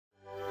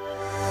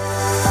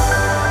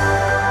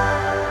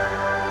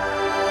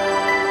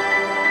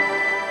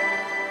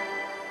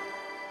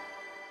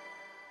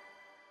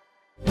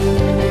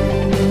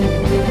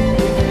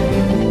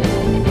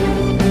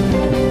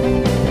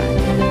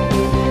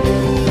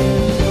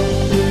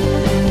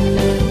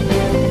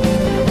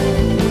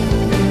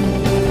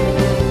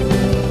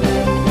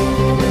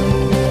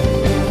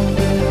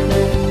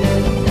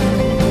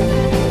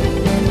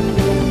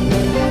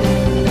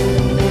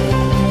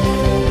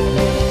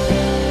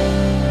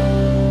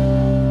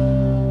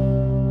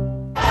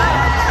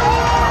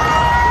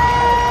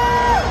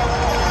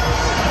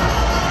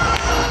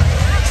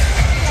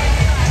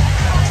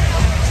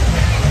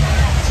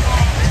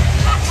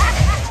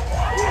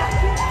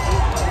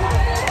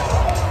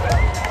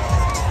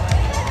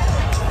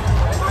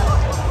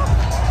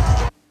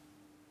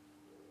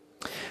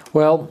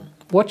Well,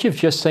 what you've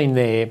just seen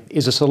there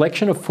is a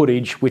selection of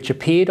footage which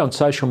appeared on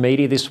social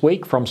media this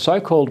week from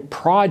so-called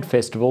Pride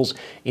festivals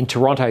in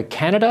Toronto,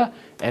 Canada,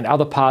 and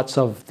other parts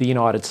of the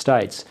United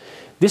States.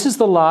 This is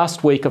the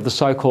last week of the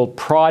so-called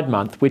Pride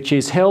Month, which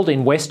is held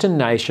in Western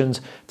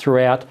nations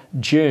throughout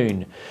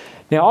June.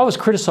 Now, I was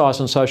criticised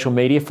on social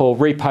media for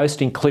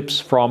reposting clips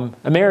from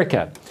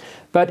America.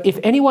 But if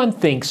anyone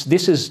thinks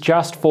this is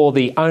just for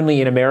the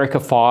Only in America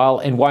file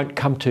and won't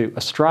come to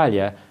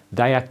Australia,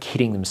 they are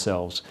kidding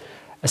themselves.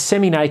 A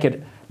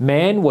semi-naked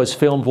man was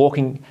filmed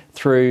walking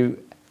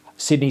through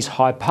Sydney's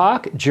Hyde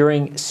Park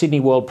during Sydney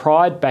World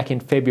Pride back in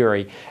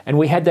February. And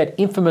we had that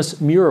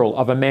infamous mural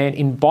of a man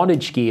in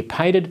bondage gear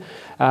painted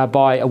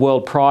by a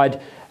World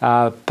Pride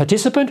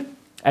participant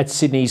at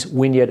Sydney's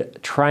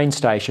Wynyard train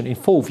station in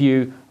full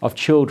view of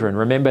children.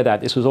 Remember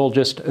that, this was all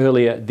just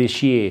earlier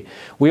this year.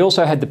 We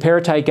also had the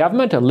Perrottet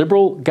government, a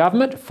Liberal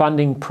government,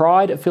 funding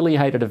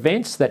Pride-affiliated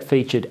events that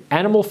featured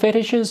animal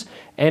fetishes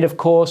and, of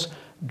course,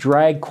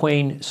 drag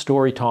queen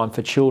story time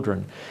for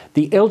children.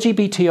 The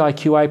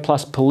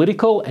LGBTIQA+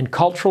 political and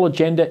cultural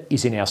agenda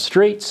is in our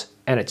streets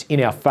and it's in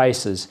our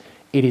faces.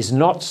 It is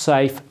not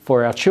safe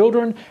for our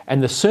children,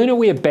 and the sooner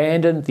we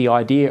abandon the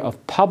idea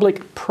of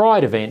public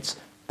pride events,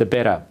 the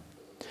better.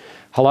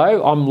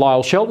 Hello, I'm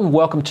Lyle Shelton.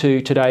 Welcome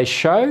to today's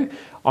show.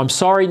 I'm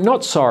sorry,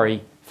 not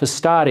sorry, for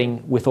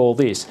starting with all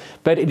this,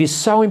 but it is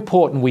so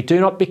important we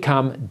do not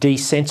become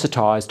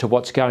desensitised to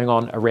what's going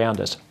on around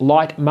us.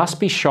 Light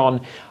must be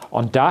shone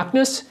on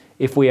darkness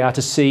if we are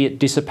to see it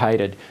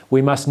dissipated.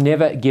 We must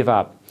never give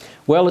up.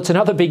 Well, it's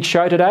another big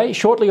show today.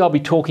 Shortly I'll be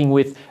talking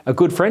with a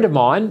good friend of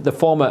mine, the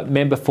former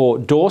member for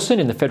Dawson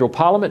in the Federal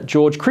Parliament,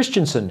 George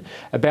Christensen,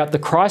 about the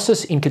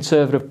crisis in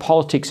Conservative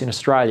politics in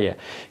Australia.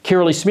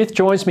 Kirralie Smith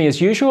joins me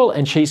as usual,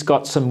 and she's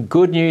got some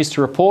good news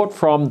to report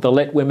from the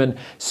Let Women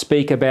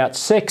Speak About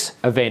Sex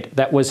event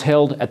that was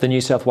held at the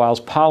New South Wales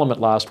Parliament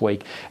last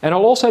week. And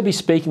I'll also be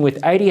speaking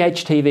with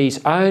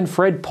ADHTV's own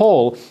Fred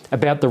Pawle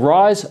about the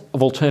rise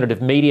of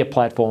alternative media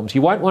platforms.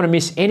 You won't want to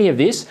miss any of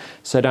this,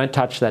 so don't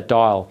touch that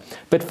dial.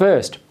 But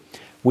first,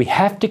 we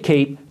have to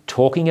keep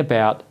talking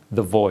about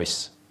the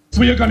voice.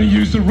 We are going to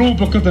use the rule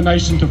book of the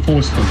nation to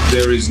force them.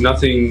 There is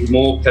nothing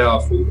more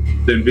powerful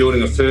than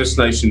building a First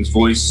Nations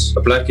voice,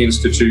 a black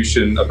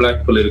institution, a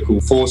black political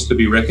force to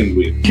be reckoned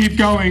with. Keep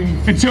going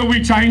until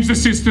we change the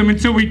system,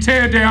 until we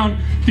tear down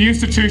the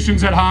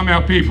institutions that harm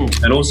our people.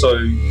 And also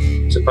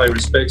to pay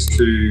respects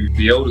to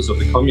the elders of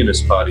the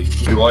Communist Party,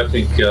 who I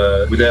think,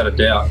 without a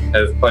doubt,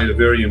 have played a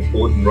very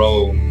important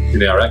role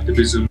in our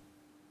activism.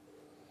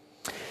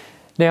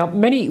 Now,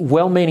 many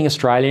well-meaning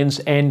Australians,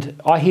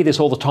 and I hear this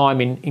all the time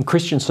in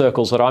Christian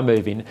circles that I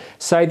move in,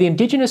 say the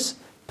Indigenous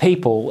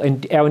people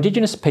and our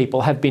Indigenous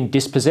people have been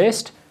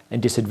dispossessed and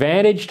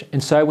disadvantaged,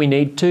 and so we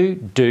need to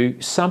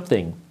do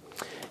something.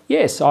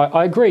 Yes,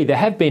 I agree. There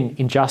have been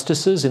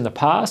injustices in the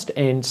past,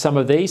 and some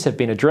of these have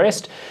been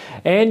addressed,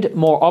 and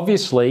more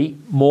obviously,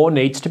 more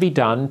needs to be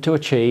done to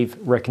achieve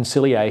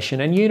reconciliation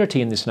and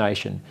unity in this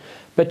nation.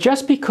 But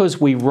just because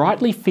we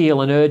rightly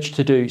feel an urge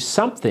to do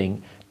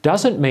something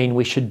doesn't mean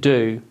we should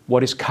do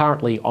what is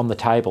currently on the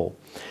table.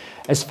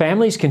 As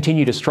families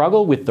continue to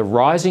struggle with the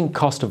rising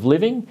cost of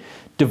living,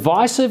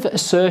 divisive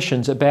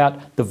assertions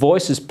about the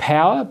Voice's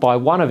power by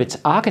one of its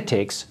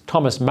architects,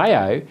 Thomas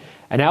Mayo,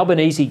 an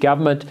Albanese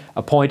government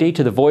appointee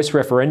to the Voice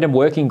referendum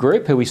working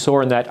group, who we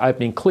saw in that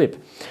opening clip,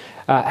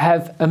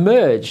 have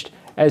emerged,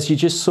 as you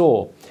just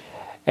saw.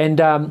 And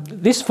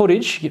this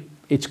footage,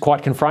 it's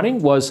quite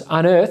confronting, was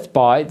unearthed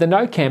by the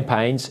No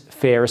campaign's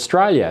Fair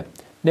Australia.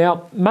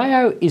 Now,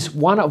 Mayo is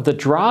one of the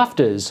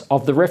drafters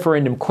of the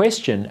referendum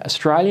question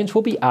Australians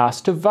will be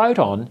asked to vote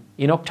on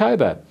in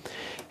October.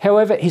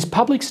 However, his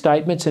public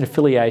statements and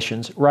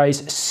affiliations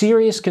raise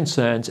serious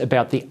concerns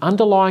about the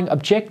underlying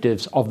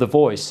objectives of the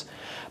Voice.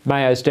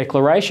 Mayo's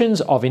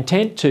declarations of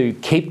intent to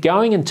keep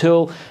going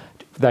until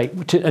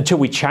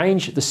we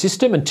change the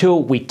system,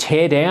 until we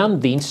tear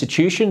down the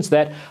institutions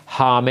that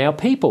harm our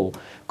people,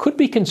 could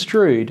be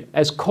construed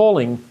as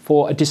calling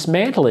for a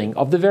dismantling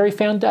of the very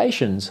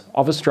foundations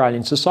of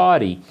Australian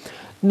society.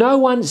 No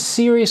one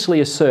seriously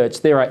asserts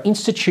there are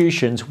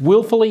institutions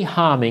willfully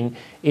harming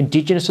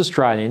Indigenous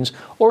Australians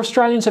or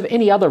Australians of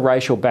any other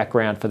racial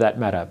background for that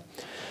matter.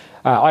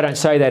 I don't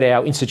say that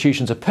our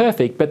institutions are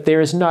perfect, but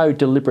there is no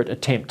deliberate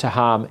attempt to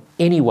harm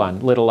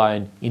anyone, let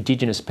alone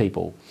Indigenous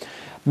people.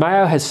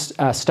 Mayo has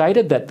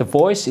stated that the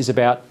Voice is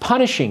about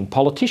punishing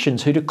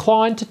politicians who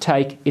decline to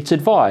take its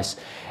advice,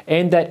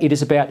 and that it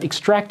is about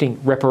extracting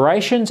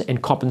reparations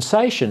and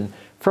compensation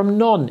from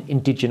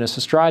non-Indigenous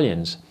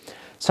Australians.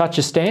 Such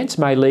a stance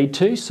may lead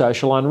to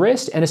social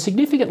unrest and a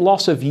significant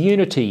loss of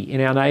unity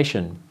in our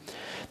nation.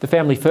 The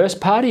Family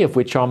First Party, of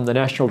which I'm the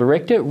National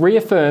Director,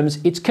 reaffirms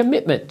its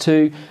commitment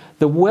to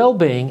the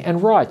well-being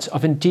and rights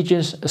of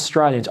Indigenous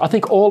Australians. I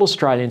think all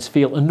Australians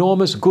feel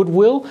enormous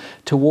goodwill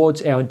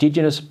towards our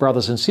Indigenous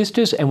brothers and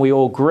sisters, and we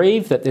all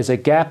grieve that there's a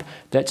gap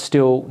that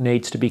still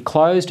needs to be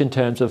closed in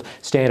terms of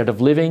standard of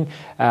living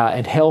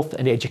and health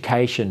and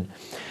education.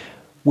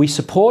 We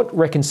support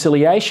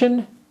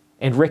reconciliation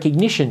and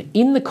recognition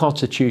in the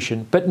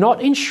Constitution, but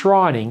not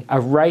enshrining a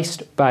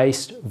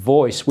race-based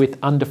voice with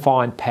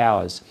undefined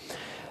powers.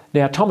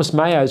 Now, Thomas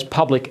Mayo's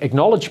public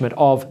acknowledgement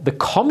of the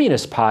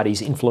Communist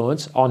Party's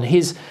influence on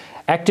his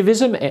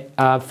activism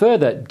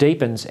further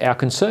deepens our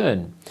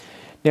concern.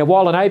 Now,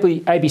 while an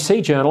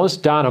ABC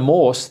journalist, Dana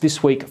Morse,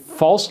 this week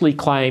falsely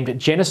claimed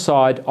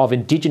genocide of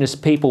Indigenous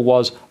people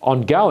was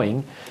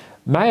ongoing,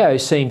 Mayo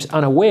seems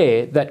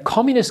unaware that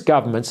communist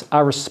governments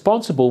are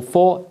responsible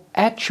for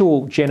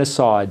actual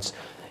genocides,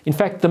 in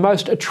fact, the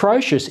most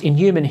atrocious in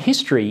human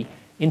history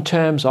in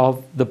terms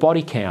of the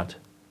body count.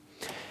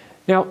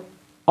 Now,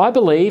 I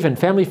believe, and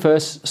Family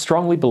First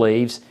strongly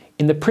believes,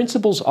 in the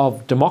principles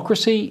of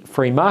democracy,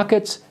 free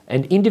markets,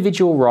 and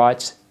individual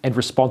rights and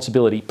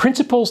responsibility,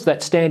 principles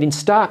that stand in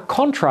stark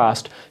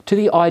contrast to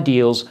the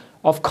ideals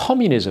of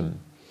communism.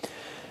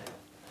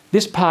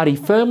 This party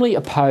firmly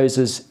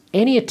opposes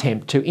any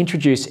attempt to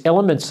introduce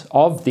elements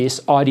of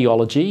this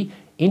ideology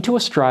into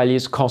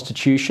Australia's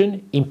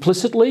constitution,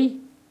 implicitly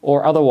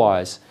or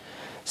otherwise.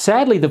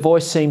 Sadly, the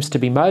Voice seems to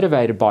be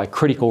motivated by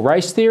critical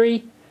race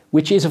theory,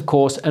 which is, of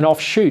course, an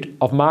offshoot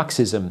of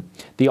Marxism,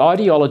 the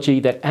ideology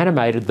that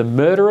animated the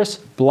murderous,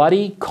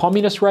 bloody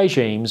communist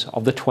regimes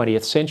of the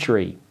 20th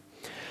century.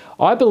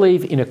 I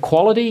believe in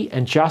equality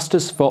and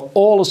justice for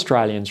all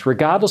Australians,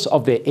 regardless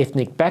of their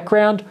ethnic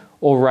background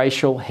or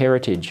racial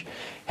heritage.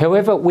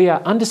 However, we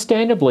are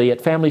understandably at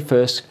Family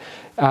First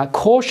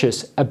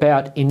cautious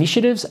about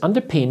initiatives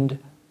underpinned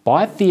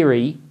by a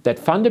theory that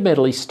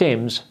fundamentally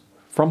stems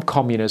from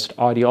communist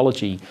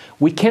ideology.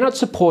 We cannot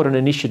support an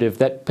initiative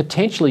that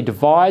potentially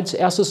divides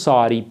our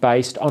society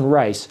based on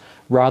race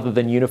rather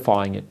than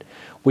unifying it.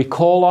 We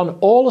call on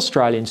all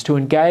Australians to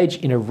engage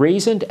in a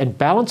reasoned and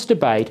balanced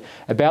debate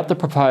about the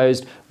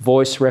proposed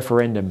Voice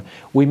referendum.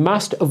 We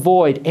must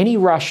avoid any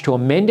rush to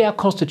amend our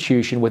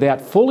Constitution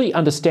without fully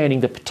understanding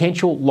the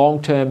potential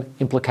long-term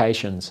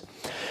implications.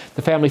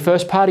 The Family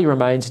First Party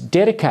remains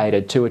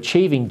dedicated to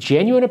achieving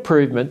genuine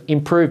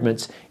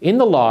improvements in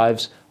the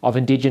lives of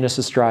Indigenous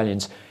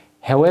Australians.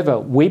 However,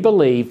 we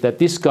believe that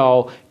this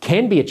goal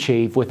can be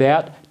achieved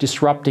without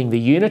disrupting the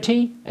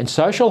unity and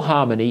social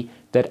harmony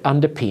that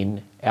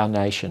underpin our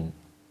nation.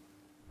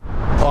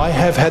 I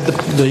have had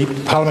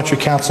the Parliamentary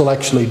Council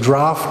actually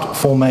draft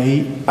for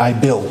me a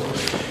bill.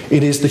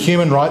 It is the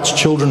Human Rights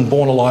Children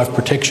Born Alive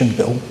Protection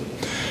Bill.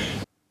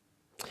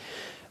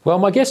 Well,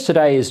 my guest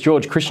today is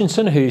George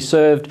Christensen, who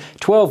served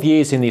 12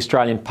 years in the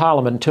Australian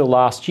Parliament until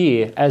last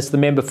year as the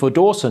member for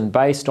Dawson,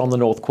 based on the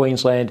North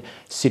Queensland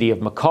city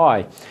of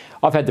Mackay.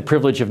 I've had the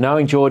privilege of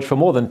knowing George for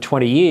more than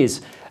 20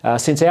 years,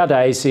 since our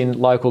days in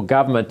local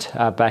government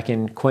back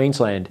in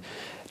Queensland.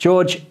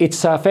 George,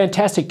 it's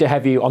fantastic to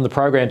have you on the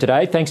program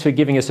today. Thanks for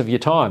giving us of your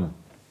time.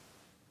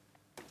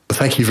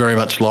 Thank you very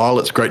much, Lyle.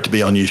 It's great to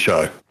be on your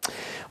show.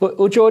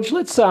 Well, George,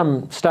 let's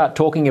start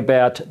talking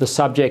about the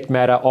subject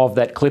matter of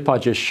that clip I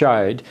just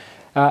showed.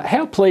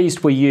 How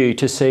pleased were you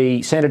to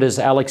see Senators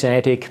Alex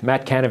Antic,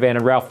 Matt Canavan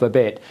and Ralph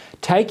Babet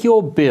take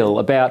your bill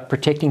about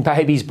protecting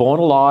babies born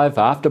alive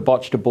after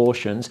botched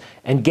abortions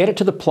and get it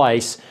to the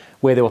place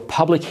where there were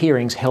public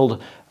hearings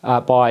held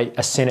by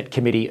a Senate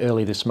committee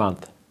early this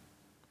month?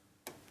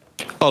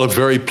 I'm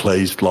very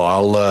pleased,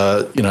 Lyle.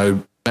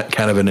 Matt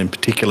Canavan in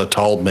particular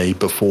told me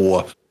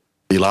before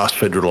the last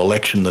federal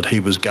election that he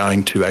was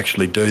going to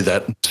actually do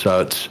that.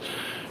 So it's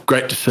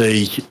great to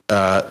see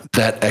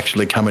that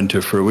actually come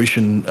into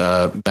fruition.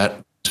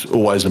 Matt is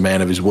always a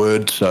man of his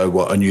word,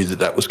 so I knew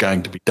that was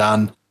going to be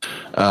done.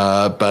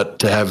 But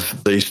to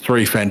have these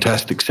three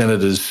fantastic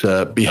senators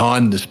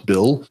behind this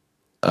bill,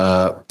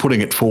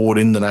 putting it forward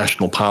in the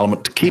National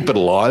Parliament to keep it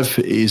alive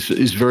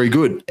is very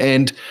good.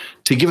 And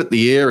to give it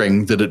the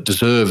airing that it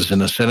deserves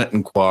in a Senate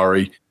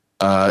inquiry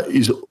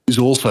is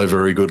also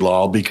very good,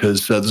 Lyle,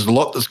 because there's a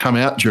lot that's come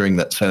out during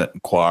that Senate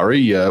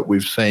inquiry.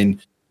 We've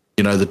seen,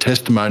 the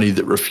testimony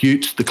that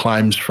refutes the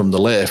claims from the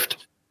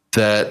left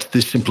that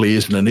this simply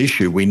isn't an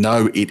issue. We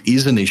know it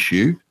is an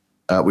issue.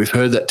 We've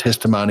heard that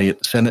testimony at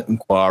the Senate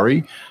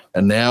inquiry,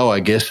 and now I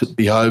guess it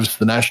behoves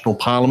the National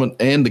Parliament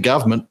and the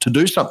government to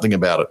do something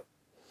about it.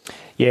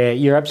 Yeah,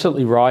 you're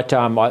absolutely right.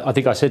 I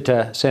think I said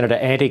to Senator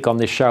Antic on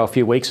this show a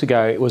few weeks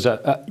ago, it was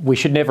we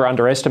should never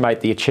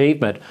underestimate the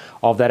achievement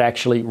of that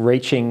actually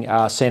reaching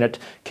Senate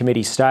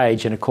committee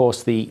stage. And of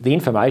course, the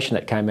information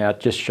that came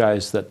out just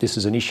shows that this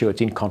is an issue. It's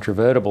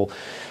incontrovertible.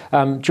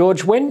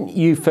 George, when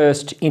you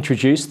first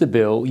introduced the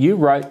bill, you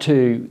wrote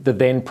to the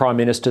then Prime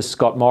Minister,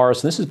 Scott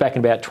Morrison, this is back in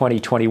about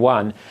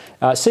 2021,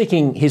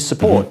 seeking his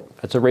support. Mm-hmm.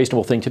 That's a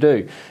reasonable thing to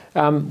do.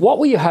 What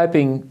were you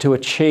hoping to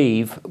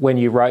achieve when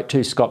you wrote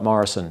to Scott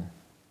Morrison?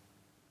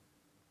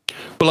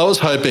 Well, I was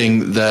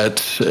hoping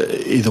that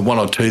either one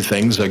or two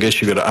things. I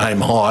guess you've got to aim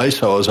high.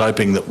 So I was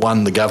hoping that,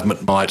 one, the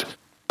government might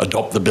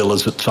adopt the bill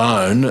as its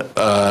own.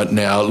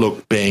 Now,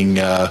 look, being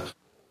a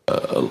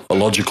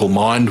logical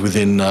mind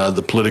within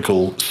the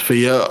political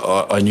sphere,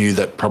 I knew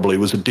that probably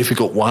was a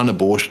difficult one.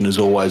 Abortion is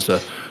always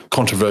a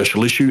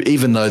controversial issue,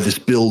 even though this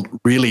bill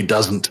really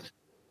doesn't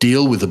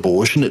deal with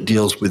abortion. It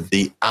deals with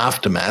the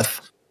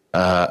aftermath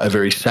a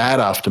very sad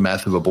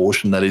aftermath of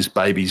abortion, that is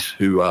babies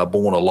who are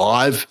born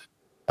alive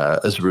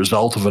as a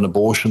result of an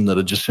abortion that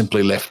are just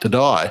simply left to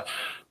die.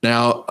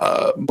 Now,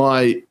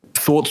 my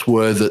thoughts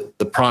were that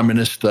the Prime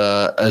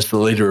Minister, as the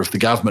leader of the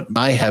government,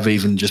 may have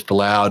even just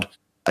allowed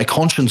a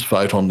conscience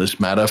vote on this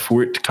matter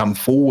for it to come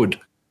forward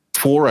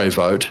for a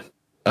vote,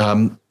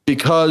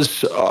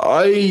 because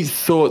I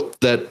thought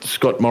that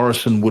Scott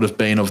Morrison would have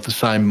been of the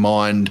same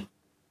mind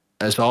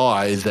as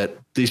I, that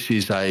this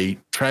is a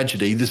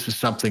tragedy. This is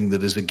something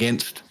that is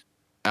against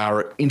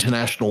our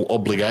international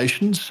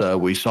obligations.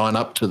 We sign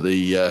up to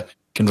the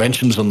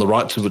Conventions on the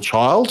Rights of a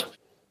Child.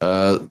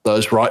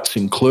 Those rights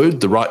include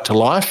the right to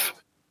life,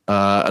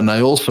 and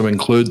they also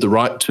include the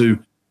right to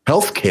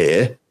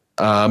healthcare,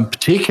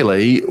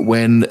 particularly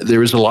when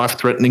there is a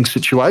life-threatening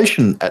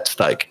situation at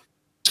stake.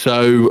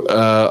 So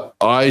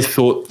I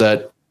thought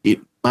that it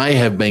may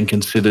have been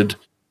considered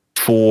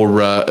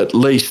for at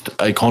least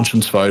a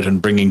conscience vote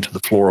and bringing to the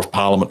floor of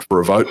Parliament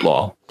for a vote,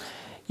 Lyle.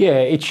 Yeah,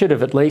 it should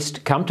have at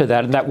least come to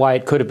that, and that way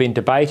it could have been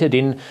debated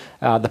in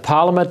the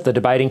Parliament, the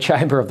debating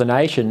chamber of the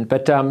nation.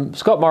 But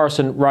Scott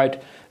Morrison wrote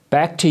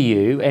back to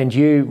you, and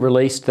you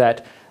released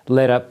that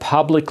letter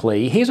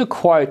publicly. Here's a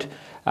quote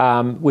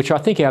which I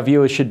think our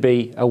viewers should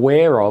be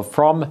aware of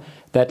from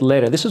that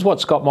letter. This is what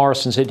Scott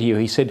Morrison said to you.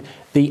 He said,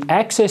 "The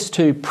access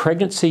to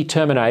pregnancy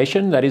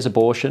termination, that is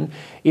abortion,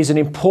 is an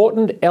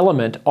important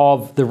element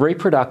of the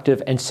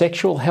reproductive and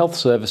sexual health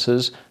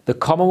services the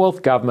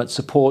Commonwealth Government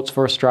supports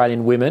for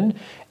Australian women,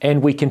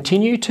 and we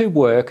continue to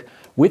work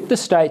with the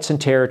states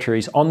and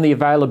territories on the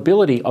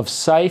availability of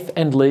safe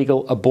and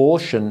legal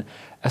abortion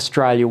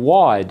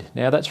Australia-wide."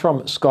 Now, that's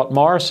from Scott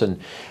Morrison.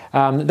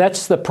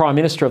 That's the Prime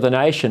Minister of the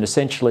nation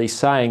essentially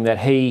saying that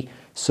he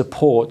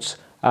supports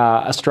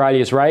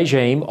Australia's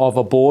regime of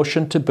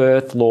abortion to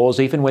birth laws,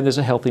 even when there's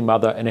a healthy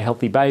mother and a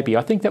healthy baby.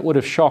 I think that would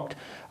have shocked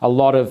a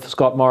lot of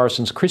Scott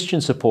Morrison's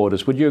Christian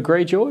supporters. Would you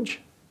agree, George?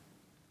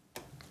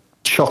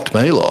 Shocked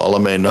me, Lyle. I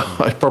mean,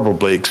 I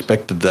probably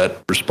expected that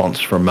response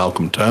from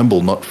Malcolm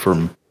Turnbull, not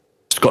from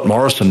Scott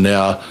Morrison.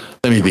 Now,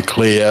 let me be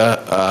clear.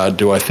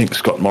 Do I think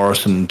Scott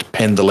Morrison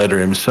penned the letter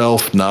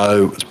himself?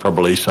 No, it's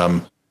probably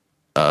some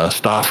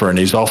staffer in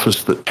his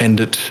office that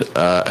penned it,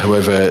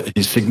 whoever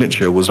his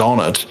signature was on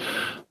it,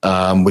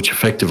 which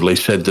effectively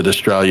said that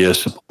Australia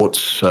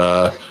supports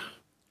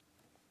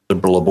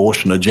liberal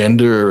abortion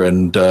agenda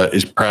and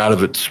is proud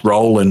of its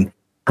role in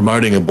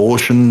promoting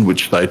abortion,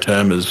 which they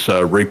term as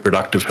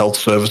reproductive health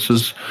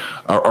services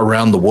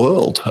around the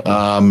world.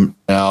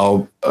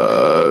 Now,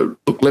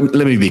 look, let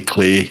me be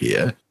clear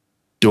here.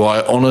 Do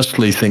I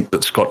honestly think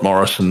that Scott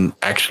Morrison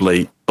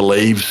actually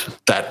believes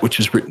that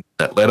which is written in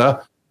that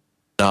letter?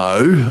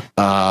 No.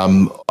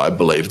 I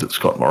believe that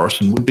Scott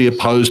Morrison would be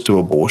opposed to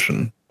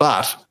abortion.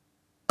 But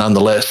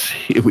nonetheless,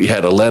 here we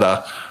had a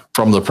letter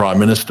from the Prime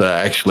Minister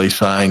actually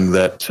saying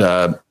that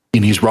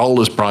in his role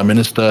as Prime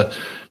Minister,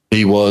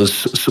 he was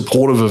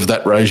supportive of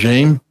that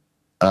regime,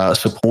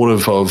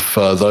 supportive of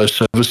those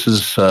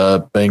services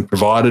being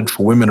provided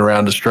for women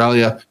around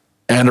Australia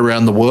and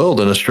around the world,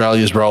 and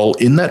Australia's role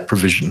in that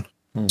provision.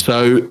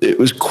 So it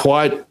was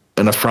quite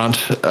an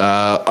affront.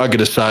 I got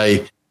to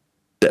say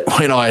that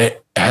when I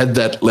had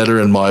that letter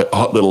in my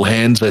hot little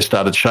hands, they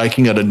started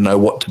shaking. I didn't know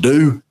what to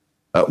do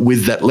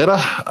with that letter.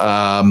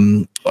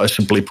 I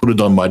simply put it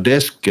on my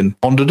desk and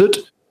pondered it.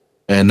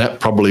 And that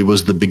probably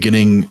was the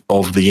beginning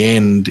of the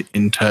end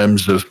in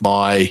terms of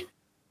my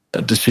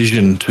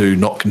decision to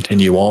not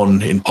continue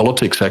on in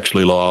politics,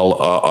 actually, Lyle.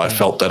 I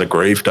felt that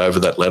aggrieved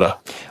over that letter.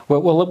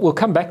 Well, we'll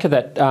come back to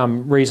that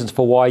reasons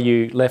for why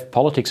you left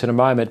politics in a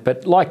moment.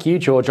 But like you,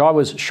 George, I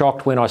was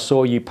shocked when I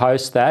saw you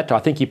post that. I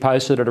think you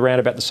posted it around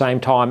about the same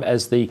time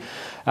as the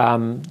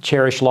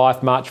Cherish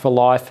Life, March for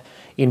Life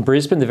in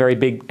Brisbane, the very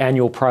big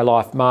annual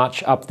pro-life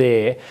march up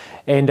there.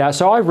 And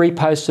so I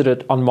reposted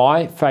it on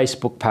my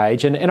Facebook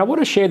page. And I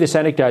want to share this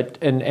anecdote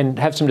and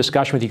have some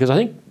discussion with you, because I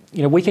think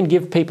we can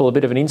give people a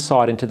bit of an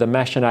insight into the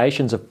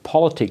machinations of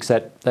politics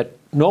that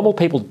normal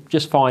people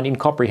just find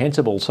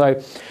incomprehensible.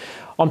 So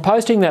on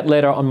posting that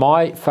letter on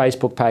my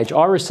Facebook page,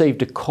 I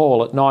received a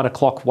call at 9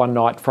 o'clock one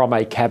night from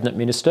a cabinet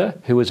minister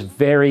who was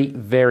very,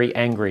 very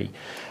angry.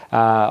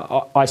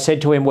 I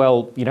said to him,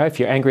 well, if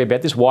you're angry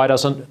about this, why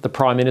doesn't the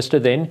Prime Minister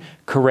then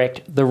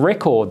correct the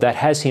record that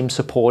has him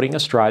supporting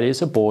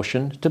Australia's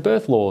abortion to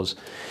birth laws?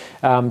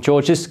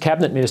 George, this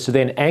Cabinet Minister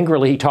then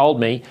angrily told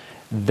me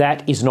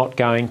that is not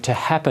going to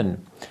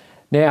happen.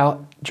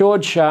 Now,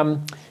 George,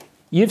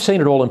 you've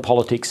seen it all in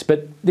politics,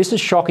 but this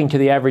is shocking to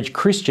the average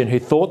Christian who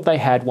thought they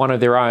had one of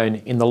their own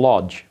in the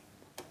lodge.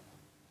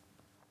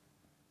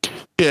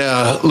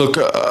 Yeah, look,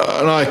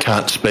 and I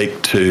can't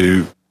speak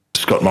to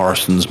Scott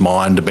Morrison's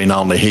mind. I mean,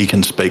 only he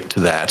can speak to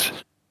that.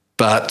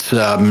 But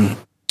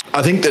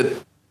I think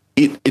that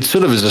it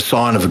sort of is a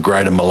sign of a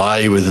greater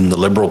malaise within the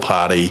Liberal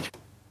Party,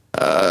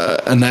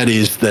 and that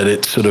is that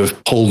it's sort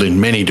of pulled in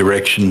many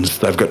directions.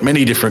 They've got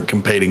many different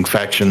competing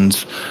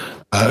factions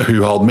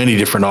who hold many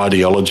different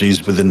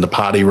ideologies within the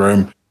party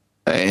room.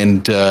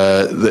 and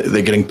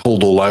they're getting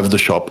pulled all over the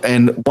shop.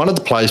 And one of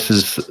the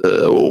places,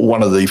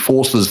 one of the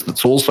forces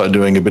that's also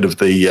doing a bit of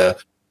the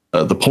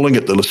pulling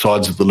at the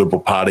sides of the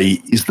Liberal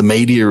Party is the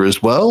media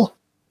as well.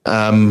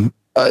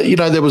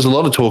 There was a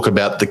lot of talk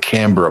about the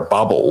Canberra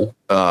bubble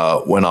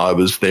when I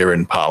was there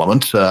in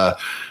Parliament.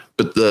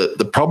 But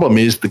the problem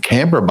is the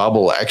Canberra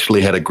bubble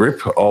actually had a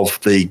grip of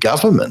the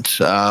government.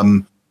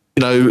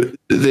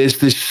 There's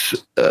this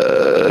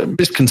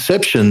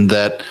misconception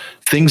that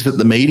things that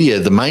the media,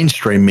 the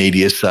mainstream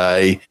media,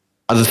 say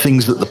are the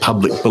things that the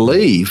public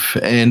believe,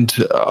 and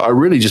I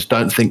really just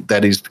don't think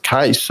that is the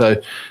case. So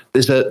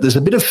there's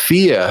a bit of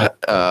fear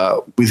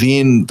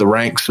within the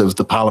ranks of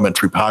the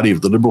parliamentary party, of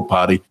the Liberal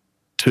Party,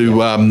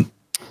 to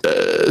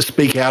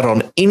speak out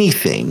on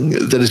anything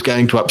that is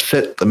going to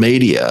upset the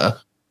media,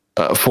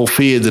 for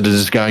fear that it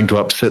is going to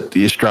upset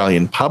the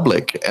Australian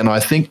public. And I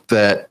think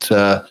that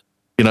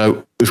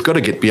we've got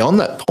to get beyond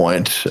that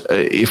point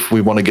if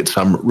we want to get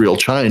some real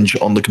change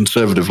on the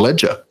Conservative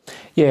ledger.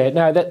 Yeah,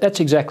 no, that's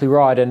exactly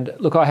right. And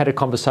look, I had a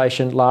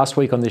conversation last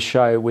week on this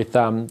show with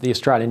the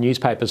Australian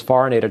newspaper's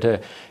foreign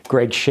editor,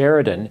 Greg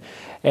Sheridan,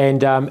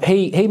 and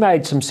he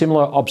made some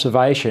similar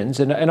observations.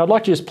 And I'd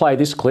like to just play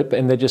this clip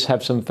and then just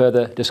have some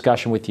further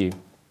discussion with you.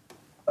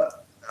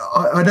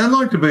 I don't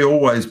like to be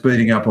always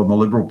beating up on the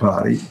Liberal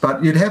Party,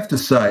 but you'd have to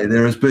say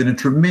there has been a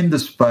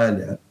tremendous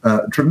failure,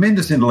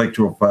 tremendous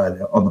intellectual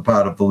failure on the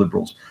part of the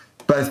Liberals,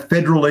 both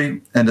federally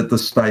and at the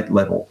state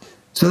level.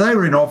 So they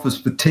were in office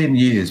for 10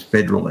 years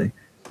federally,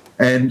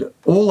 and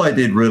all they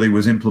did really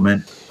was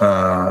implement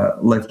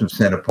left of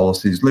centre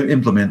policies,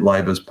 implement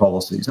Labor's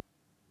policies.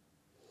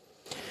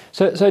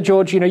 So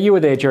George, you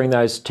were there during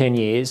those 10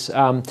 years.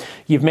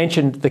 You've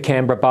mentioned the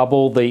Canberra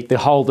bubble, the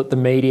hold that the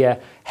media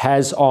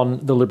has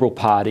on the Liberal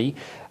Party.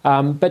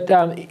 But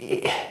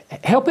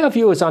help our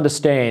viewers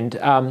understand,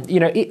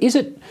 is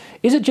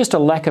it just a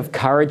lack of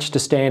courage to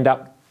stand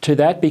up to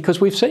that?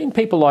 Because we've seen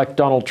people like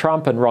Donald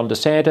Trump and Ron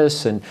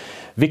DeSantis and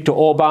Viktor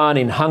Orban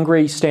in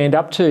Hungary stand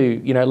up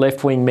to,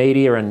 left-wing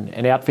media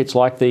and outfits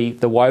like the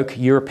woke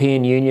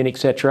European Union,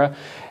 etc.,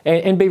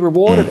 and be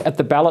rewarded at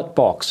the ballot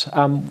box.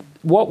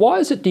 Why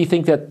is it, do you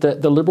think, that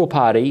the Liberal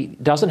Party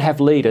doesn't have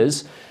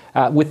leaders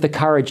with the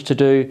courage to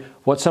do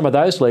what some of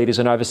those leaders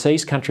in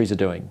overseas countries are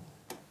doing?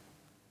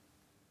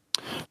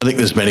 I think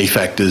there's many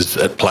factors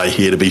at play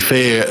here. To be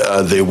fair,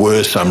 there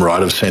were some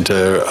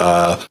right-of-centre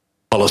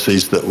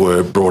policies that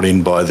were brought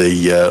in by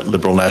the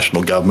Liberal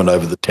National Government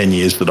over the 10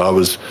 years that I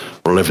was,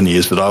 or 11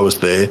 years that I was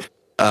there.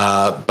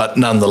 But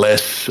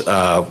nonetheless, it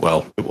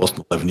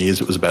wasn't 11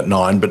 years, it was about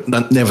 9, but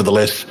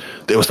nevertheless,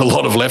 there was a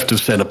lot of left of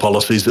centre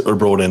policies that were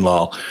brought in,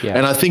 Lyle. Yeah.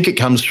 And I think it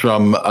comes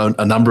from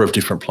a number of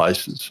different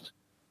places.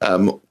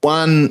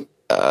 One,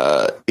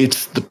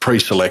 it's the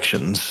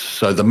pre-selections,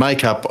 so the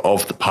makeup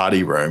of the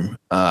party room.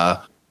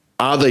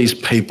 Are these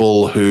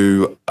people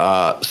who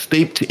are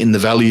steeped in the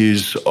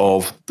values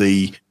of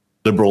the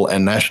Liberal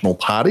and National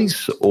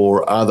parties,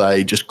 or are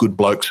they just good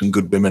blokes and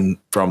good women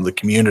from the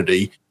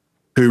community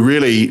who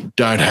really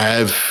don't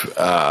have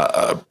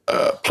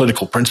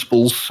political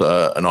principles,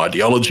 an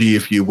ideology,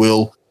 if you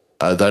will?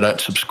 They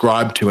don't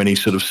subscribe to any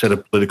sort of set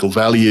of political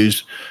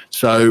values.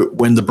 So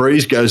when the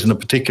breeze goes in a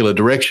particular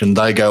direction,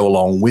 they go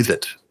along with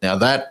it. Now,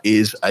 that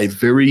is a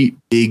very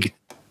big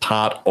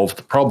part of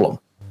the problem.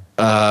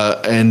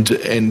 Then,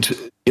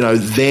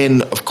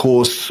 of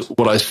course,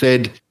 what I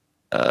said,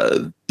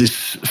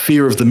 this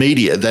fear of the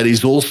media, that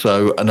is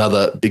also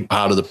another big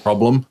part of the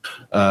problem.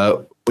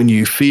 When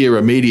you fear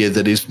a media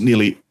that is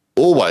nearly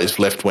always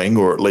left-wing,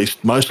 or at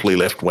least mostly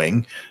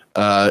left-wing,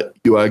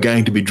 you are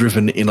going to be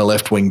driven in a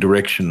left-wing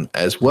direction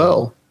as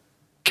well.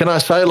 Can I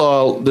say,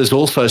 Lyle, there's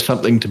also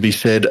something to be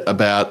said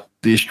about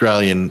the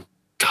Australian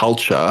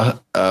culture,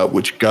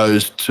 which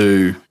goes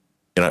to,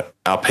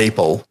 our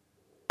people.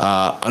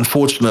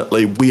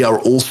 Unfortunately, we are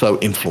also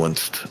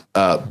influenced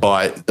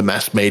by the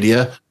mass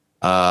media,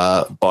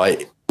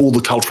 by all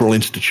the cultural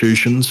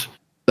institutions.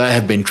 They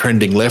have been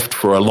trending left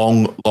for a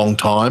long, long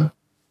time.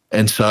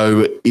 And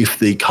so if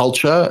the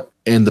culture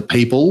and the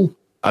people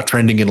are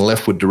trending in a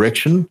leftward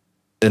direction,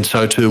 then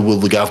so too will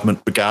the government,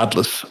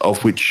 regardless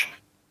of which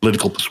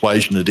political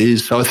persuasion it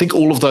is. So I think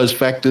all of those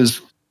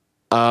factors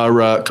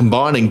are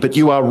combining. But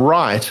you are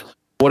right.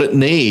 What it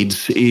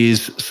needs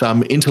is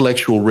some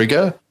intellectual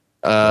rigour,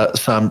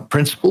 some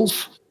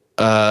principles,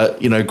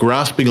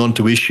 grasping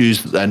onto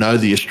issues that they know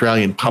the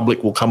Australian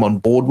public will come on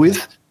board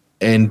with,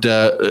 and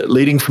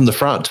leading from the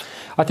front.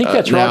 I think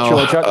that's right,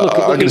 George.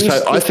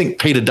 I think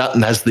Peter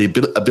Dutton has the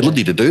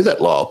ability to do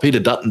that, Lyle. Peter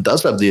Dutton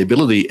does have the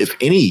ability, if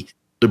any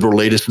Liberal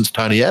leader since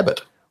Tony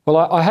Abbott. Well,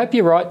 I hope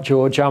you're right,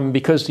 George,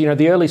 because, the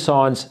early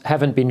signs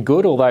haven't been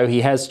good, although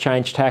he has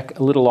changed tack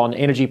a little on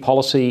energy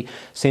policy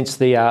since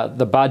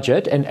the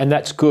budget, and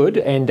that's good,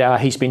 and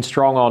he's been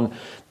strong on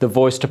the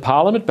voice to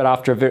Parliament, but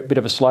after a bit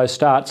of a slow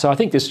start. So I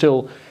think there's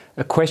still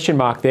a question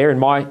mark there, in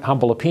my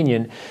humble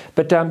opinion.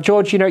 But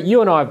George,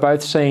 you and I have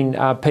both seen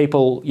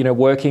people,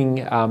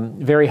 working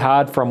very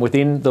hard from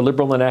within the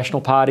Liberal and the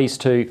National parties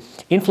to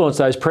influence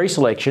those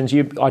pre-selections.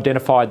 You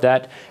identified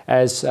that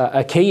as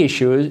a key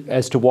issue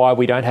as to why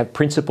we don't have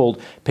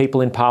principled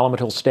people in Parliament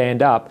who'll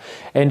stand up.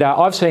 And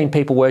I've seen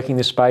people working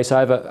this space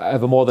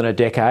over more than a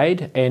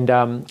decade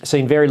and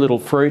seen very little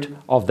fruit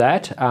of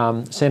that.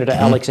 Senator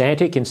Alex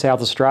Antic in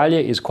South Australia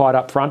is quite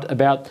upfront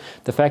about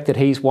the fact that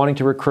he's wanting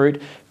to recruit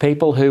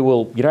people who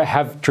will,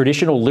 have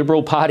traditional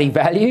Liberal Party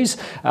values.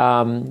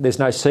 There's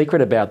no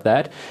secret about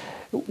that.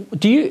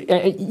 Do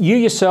you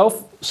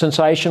yourself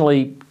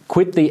sensationally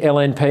quit the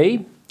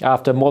LNP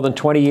after more than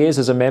 20 years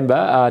as a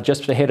member,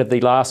 just ahead of the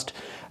last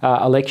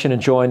election,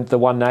 and joined the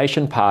One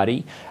Nation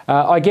Party?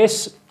 I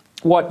guess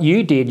what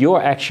you did,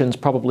 your actions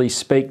probably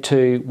speak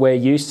to where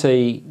you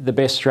see the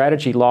best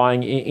strategy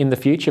lying in the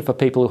future for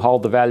people who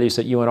hold the values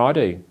that you and I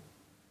do.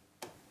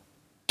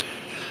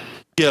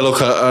 Yeah,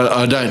 look,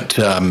 I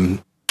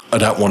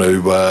don't want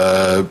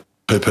to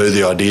poo-poo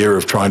the idea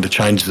of trying to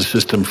change the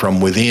system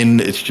from within.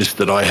 It's just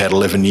that I had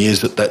 11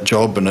 years at that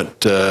job and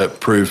it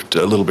proved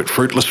a little bit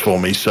fruitless for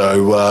me.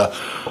 So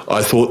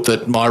I thought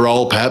that my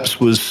role perhaps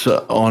was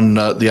on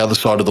the other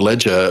side of the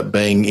ledger,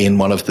 being in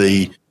one of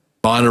the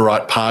minor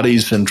right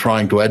parties and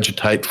trying to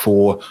agitate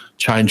for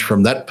change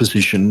from that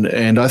position.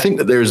 And I think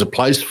that there is a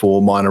place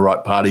for minor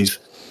right parties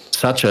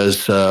such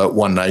as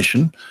One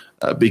Nation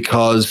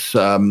because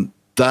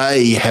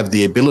they have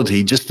the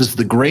ability, just as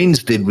the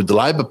Greens did with the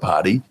Labor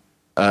Party,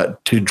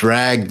 to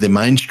drag the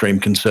mainstream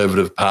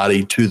Conservative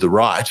Party to the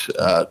right,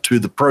 to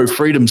the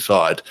pro-freedom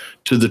side,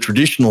 to the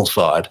traditional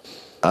side.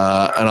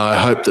 And I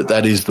hope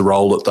that is the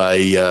role that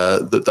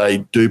they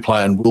do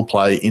play and will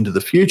play into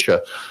the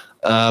future.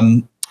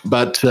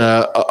 But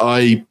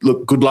I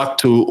look, good luck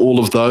to all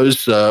of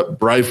those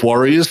brave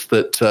warriors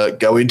that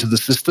go into the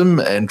system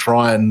and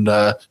try and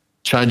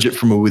change it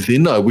from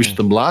within. I wish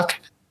them luck.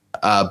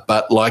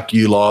 But like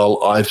you, Lyle,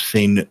 I've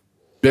seen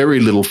very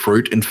little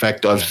fruit. In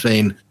fact, I've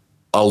seen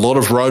a lot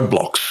of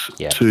roadblocks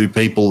to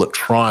people that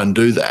try and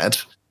do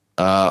that.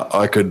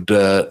 I could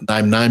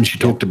name names. You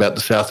talked about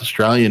the South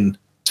Australian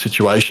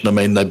situation. I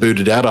mean, they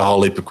booted out a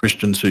whole heap of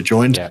Christians who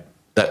joined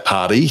that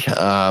party,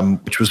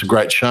 which was a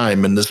great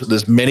shame. And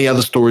there's many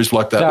other stories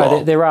like that.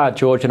 No, there are,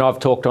 George, and I've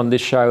talked on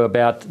this show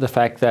about the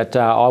fact that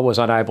I was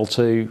unable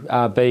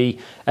to be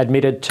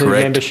admitted to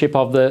membership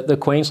of the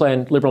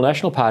Queensland Liberal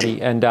National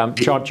Party. And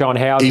John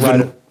Howard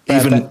wrote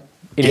that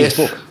in his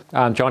book.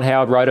 John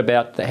Howard wrote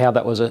about how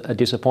that was a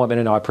disappointment,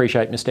 and I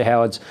appreciate Mr.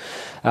 Howard's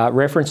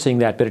referencing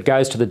that, but it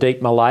goes to the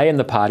deep melee in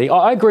the party.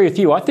 I agree with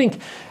you. I think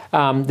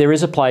there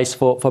is a place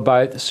for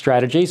both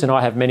strategies, and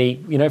I have many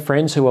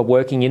friends who are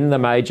working in the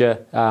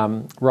major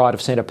right of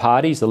centre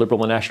parties, the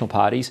Liberal and National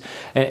parties,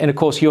 and of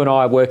course you and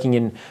I are working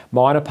in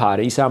minor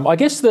parties. I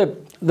guess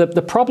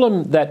the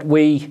problem that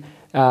we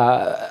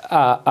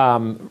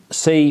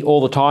see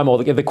all the time,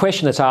 or the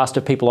question that's asked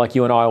of people like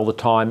you and I all the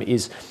time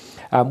is,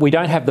 we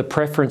don't have the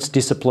preference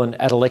discipline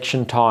at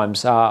election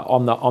times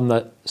on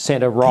the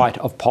centre right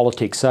of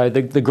politics. So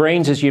the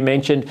Greens, as you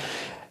mentioned,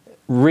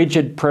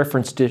 rigid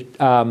preference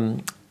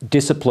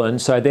discipline,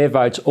 so their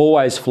votes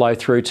always flow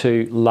through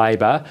to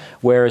Labor,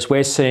 whereas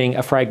we're seeing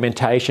a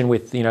fragmentation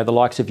with the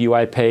likes of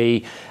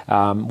UAP,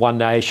 One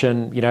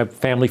Nation,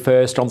 Family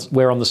First.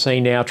 We're on the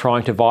scene now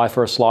trying to vie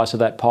for a slice of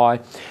that pie.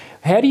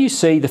 How do you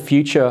see the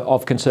future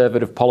of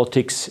Conservative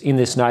politics in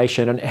this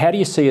nation, and how do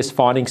you see us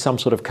finding some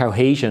sort of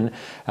cohesion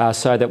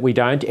so that we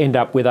don't end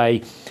up with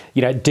a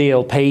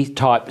DLP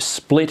type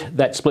split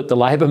that split the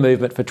Labor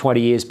movement for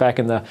 20 years back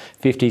in the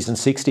 50s and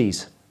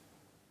 60s?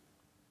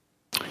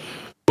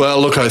 Well,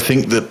 look, I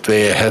think that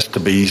there has to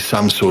be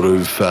some sort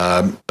of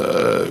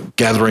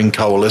gathering,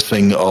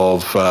 coalescing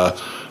of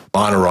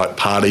minor right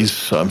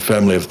parties. I'm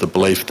firmly of the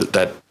belief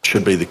that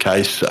should be the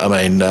case. I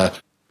mean,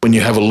 when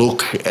you have a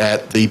look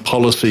at the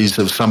policies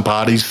of some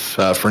parties,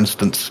 for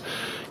instance,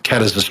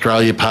 Katter's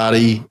Australia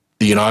Party,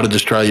 the United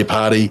Australia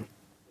Party,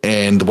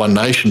 and the One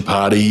Nation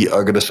Party,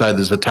 I've got to say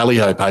there's a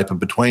tally-ho paper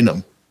between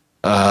them.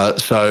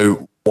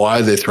 So why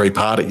are there three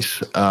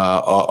parties?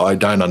 I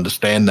don't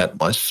understand that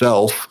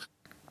myself,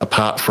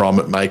 apart from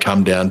it may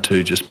come down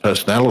to just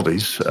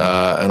personalities.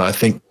 And I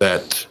think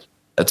that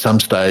at some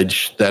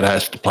stage that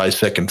has to play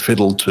second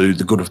fiddle to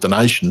the good of the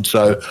nation.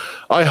 So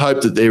I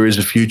hope that there is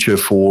a future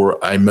for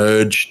a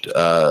merged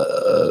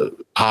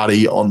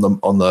party on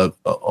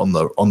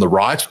the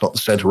right, not the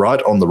centre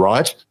right, on the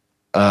right,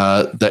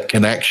 that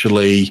can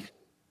actually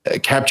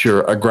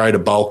capture a greater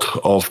bulk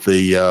of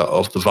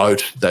the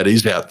vote that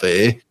is out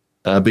there,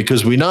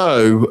 because we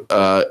know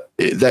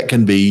that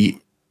can be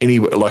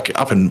anywhere, like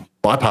up in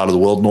my part of the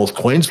world, North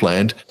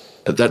Queensland.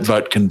 That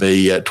vote can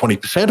be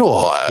 20%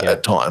 or higher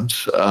at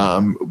times.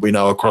 We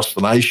know across the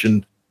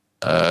nation,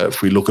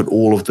 if we look at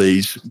all of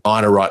these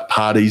minor right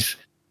parties,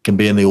 can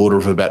be in the order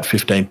of about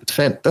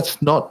 15%. That's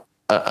not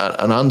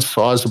an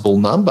unsizable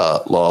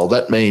number, Lyle.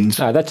 That means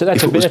that's a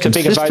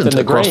bigger vote than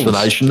the across Greens.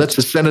 The nation, that's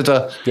a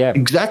senator. Yeah.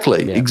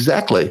 Exactly.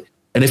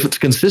 And if it's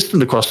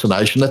consistent across the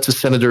nation, that's a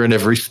senator in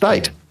every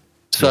state.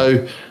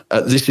 So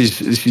this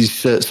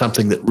is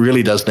something that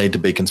really does need to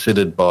be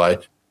considered by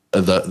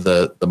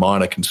the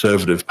minor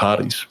conservative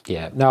parties.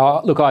 Yeah.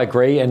 No, look, I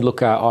agree, and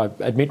look, I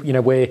admit,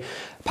 we're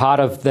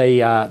part of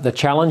the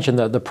challenge and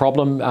the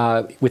problem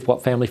with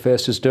what Family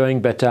First is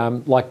doing. But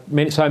like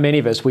so many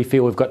of us, we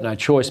feel we've got no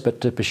choice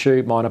but to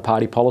pursue minor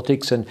party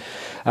politics. And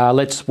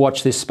let's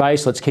watch this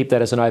space. Let's keep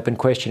that as an open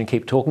question and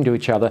keep talking to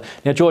each other.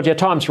 Now, George, our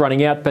time's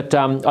running out, but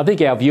I think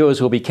our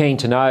viewers will be keen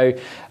to know.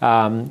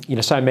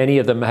 So many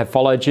of them have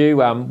followed you.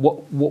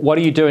 What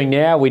are you doing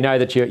now? We know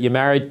that you're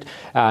married.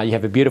 You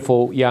have a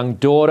beautiful young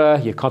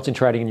daughter. You're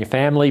concentrating on your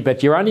family,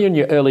 but you're only in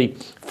your early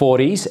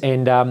 40s,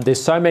 and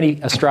there's so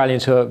many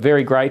Australians who are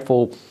very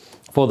grateful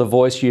for the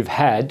voice you've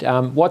had.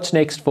 What's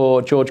next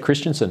for George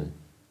Christensen?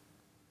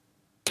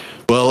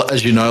 Well,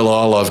 as you know,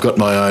 Lyle, I've got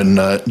my own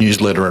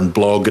newsletter and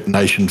blog at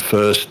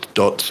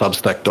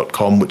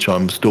nationfirst.substack.com, which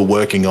I'm still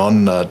working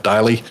on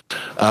daily.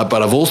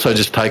 But I've also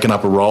just taken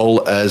up a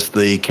role as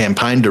the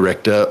campaign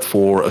director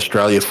for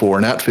Australia for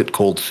an outfit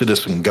called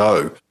Citizen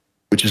Go,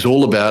 which is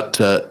all about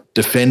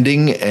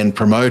defending and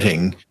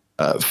promoting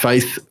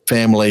faith,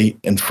 family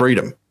and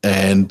freedom.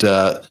 And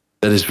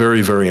that is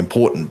very, very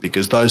important,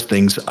 because those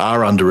things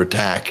are under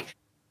attack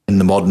in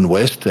the modern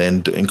West,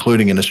 and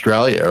including in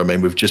Australia. I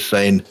mean, we've just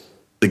seen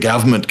the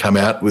government come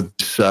out with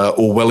this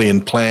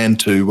Orwellian plan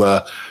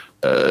to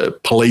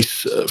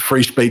police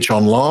free speech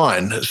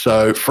online.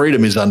 So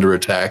freedom is under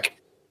attack.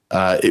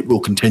 It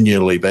will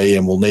continually be,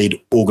 and we'll need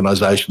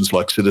organisations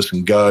like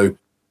Citizen Go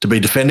to be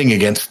defending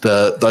against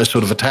those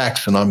sort of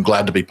attacks, and I'm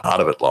glad to be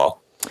part of it, Lyle.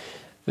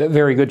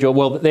 Very good, George.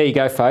 Well, there you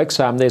go, folks.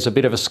 There's a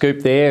bit of a scoop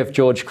there of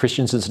George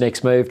Christensen's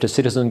next move to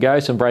Citizen Go.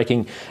 Some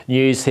breaking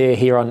news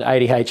here on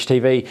ADH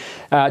TV.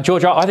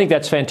 George, I think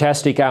that's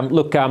fantastic.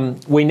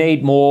 We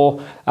need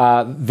more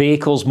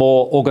vehicles,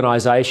 more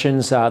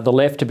organisations. The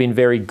left have been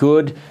very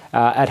good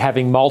at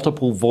having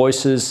multiple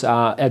voices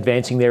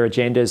advancing their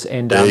agendas,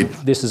 and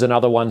this is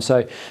another one.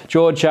 So,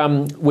 George,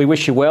 we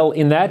wish you well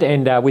in that,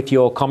 and with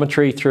your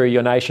commentary through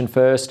your Nation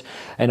First,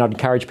 and I'd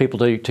encourage people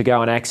to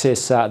go and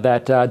access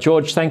that.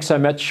 George, thanks so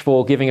much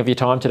for giving of your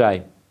time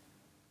today.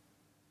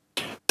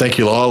 Thank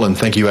you, Lyle, and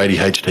thank you,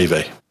 ADH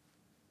TV.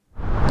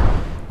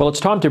 Well, it's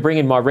time to bring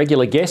in my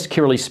regular guest,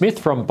 Kirralie Smith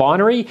from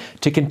Binary,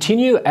 to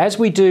continue, as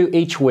we do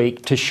each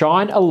week, to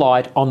shine a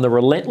light on the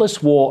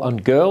relentless war on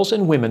girls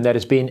and women that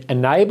has been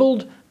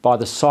enabled by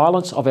the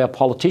silence of our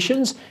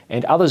politicians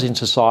and others in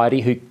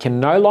society who can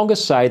no longer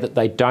say that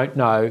they don't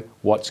know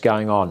what's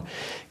going on.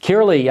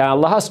 Kirralie,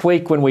 last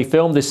week when we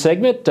filmed this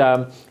segment,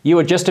 you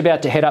were just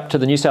about to head up to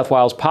the New South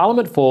Wales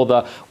Parliament for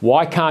the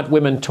Why Can't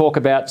Women Talk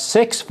About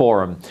Sex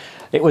Forum.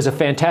 It was a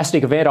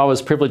fantastic event. I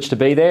was privileged to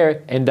be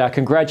there, and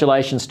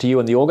congratulations to you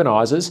and the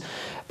organisers.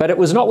 But it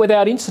was not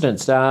without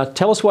incidents.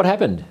 Tell us what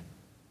happened.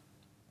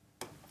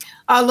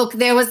 Oh, look,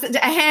 there was a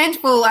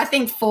handful, I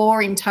think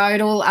 4 in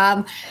total,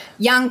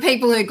 young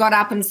people who got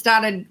up and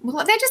started,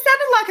 well, they just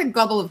sounded like a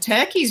gobble of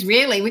turkeys,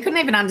 really. We couldn't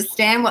even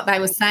understand what they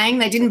were saying.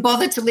 They didn't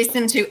bother to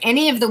listen to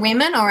any of the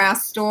women or our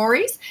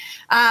stories.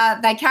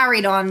 They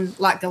carried on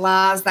like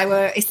galahs. They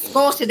were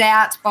escorted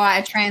out by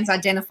a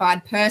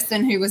trans-identified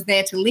person who was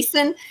there to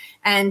listen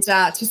and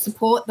to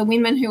support the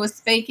women who were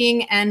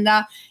speaking. And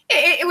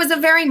it was a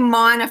very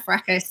minor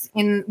fracas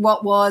in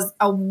what was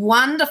a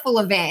wonderful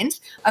event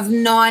of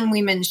 9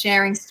 women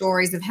sharing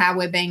stories of how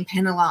we're being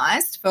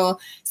penalised for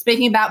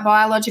speaking about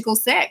biological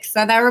sex.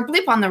 So they were a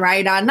blip on the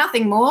radar,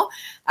 nothing more.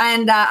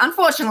 And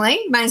unfortunately,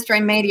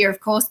 mainstream media, of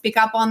course, pick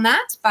up on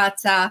that,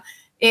 but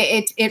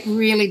it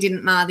really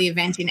didn't mar the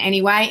event in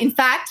any way. In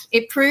fact,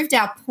 it proved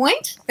our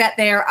point that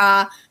there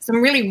are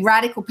some really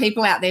radical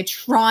people out there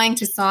trying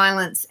to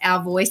silence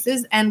our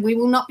voices, and we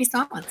will not be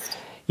silenced.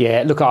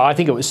 Yeah, look, I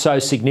think it was so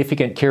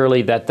significant,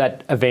 Kirralie,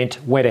 that event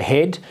went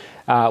ahead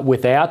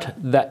without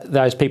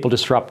those people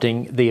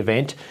disrupting the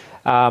event.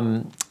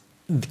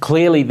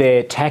 Clearly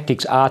their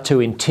tactics are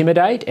to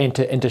intimidate and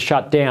to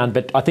shut down,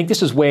 but I think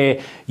this is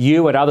where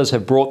you and others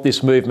have brought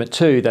this movement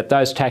to, that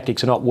those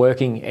tactics are not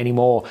working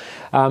anymore.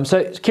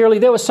 So,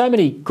 Kirralie, there were so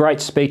many great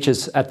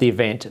speeches at the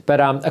event, but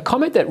a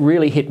comment that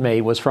really hit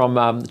me was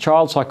from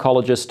child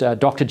psychologist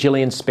Dr.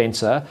 Gillian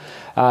Spencer,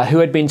 who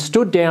had been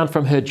stood down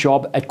from her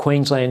job at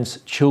Queensland's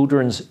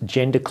Children's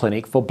Gender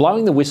Clinic for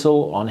blowing the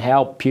whistle on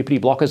how puberty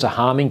blockers are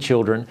harming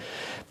children.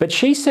 But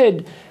she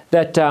said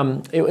that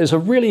it was a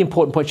really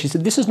important point. She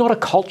said, this is not a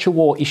culture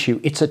war issue,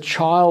 it's a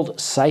child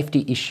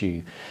safety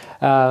issue.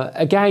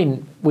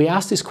 Again, we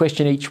ask this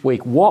question each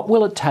week, what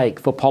will it take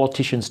for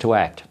politicians to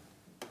act?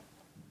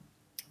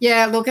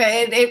 Yeah, look,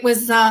 it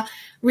was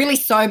really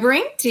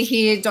sobering to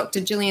hear Dr.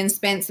 Gillian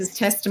Spencer's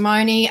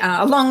testimony,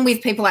 along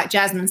with people like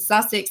Jasmine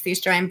Sussex, the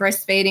Australian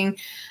breastfeeding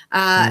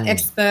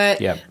expert.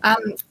 Yep.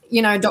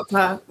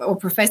 Dr. or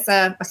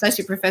Professor,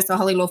 Associate Professor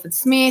Holly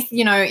Lawford-Smith,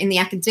 in the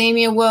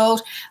academia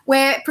world,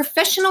 where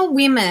professional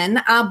women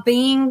are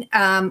being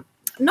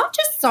not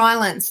just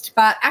silenced,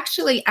 but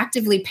actually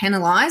actively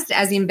penalised,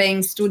 as in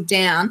being stood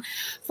down,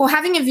 for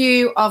having a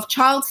view of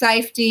child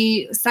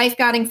safety,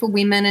 safeguarding for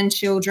women and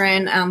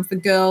children, for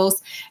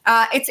girls.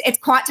 It's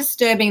quite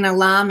disturbing and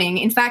alarming.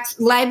 In fact,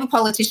 Labor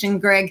politician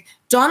Greg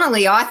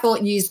Donnelly, I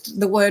thought, used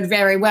the word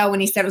very well when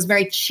he said it was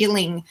very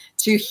chilling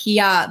to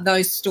hear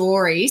those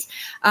stories,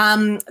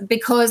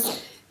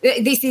 because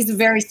this is a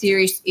very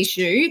serious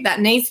issue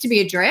that needs to be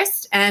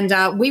addressed,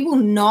 and we will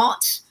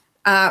not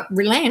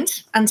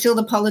relent until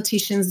the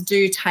politicians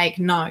do take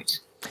note.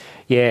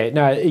 Yeah,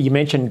 no, you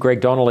mentioned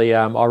Greg Donnelly.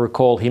 I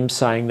recall him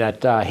saying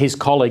that his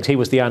colleagues, he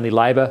was the only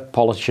Labor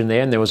politician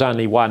there, and there was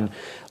only one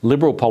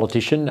Liberal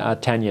politician,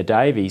 Tanya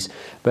Davies.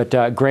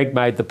 But Greg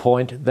made the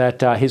point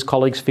that his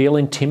colleagues feel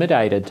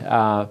intimidated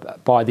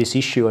by this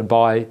issue and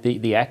by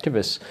the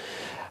activists.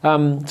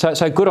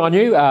 So good on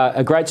you,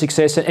 a great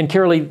success. And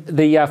Kirralie,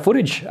 the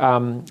footage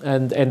and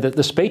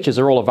the speeches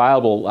are all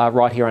available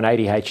right here on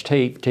ADH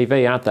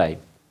TV, aren't they?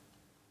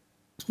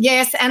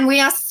 Yes, and we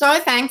are so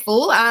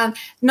thankful.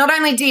 Not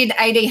only did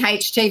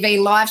ADH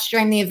TV live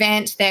stream the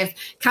event, they've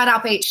cut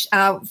up each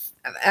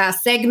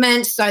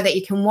segment so that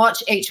you can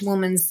watch each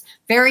woman's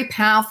very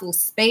powerful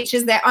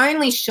speeches. They're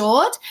only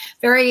short,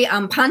 very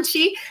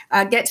punchy,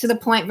 get to the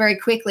point very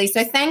quickly.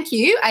 So thank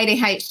you,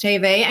 ADH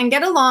TV, and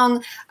get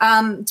along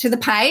to the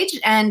page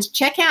and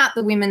check out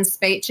the women's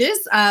speeches,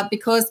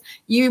 because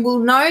you will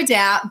no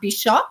doubt be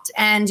shocked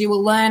and you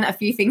will learn a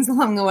few things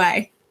along the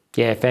way.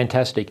 Yeah,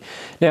 fantastic.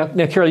 Now,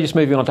 Kirralie, just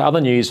moving on to other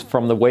news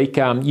from the week.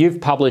 You've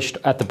published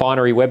at the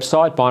Binary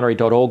website,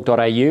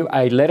 binary.org.au,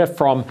 a letter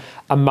from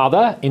a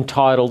mother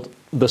entitled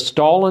 "The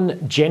Stolen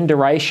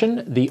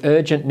Genderation, the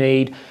Urgent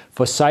Need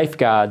for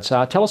Safeguards."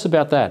 Tell us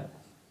about that.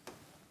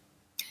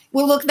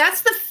 Well, look,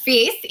 that's the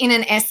fifth in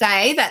an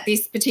essay that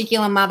this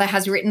particular mother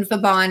has written for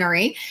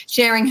Binary,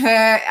 sharing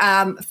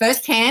her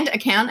first-hand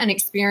account and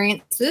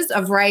experiences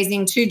of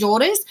raising two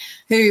daughters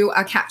who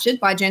are captured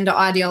by gender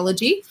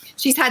ideology.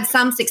 She's had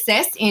some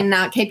success in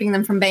keeping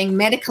them from being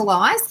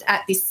medicalised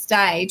at this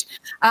stage,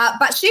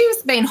 but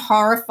she's been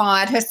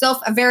horrified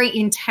herself, a very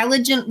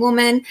intelligent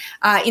woman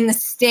in the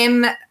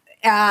STEM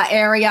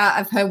area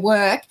of her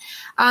work,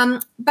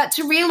 but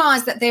to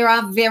realise that there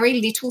are very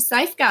little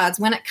safeguards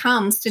when it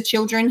comes to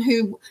children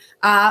who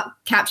are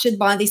captured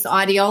by this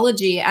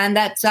ideology, and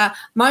that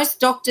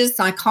most doctors,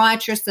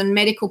 psychiatrists and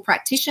medical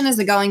practitioners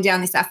are going down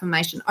this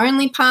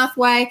affirmation-only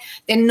pathway.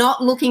 They're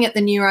not looking at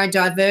the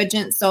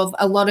neurodivergence of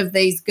a lot of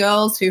these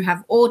girls who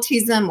have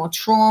autism or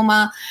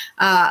trauma,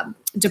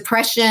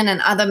 depression and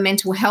other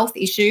mental health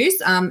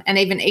issues, and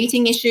even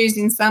eating issues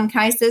in some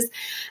cases.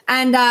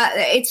 And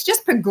it's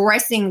just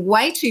progressing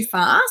way too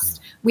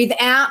fast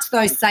without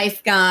those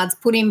safeguards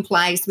put in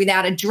place,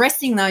 without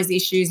addressing those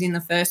issues in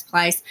the first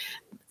place.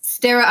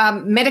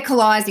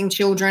 Medicalising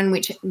children,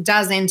 which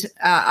does end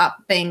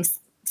up being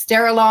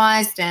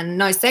sterilised, and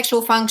no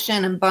sexual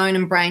function and bone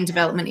and brain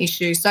development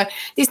issues. So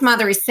this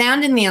mother is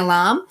sounding the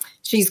alarm.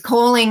 She's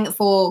calling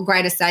for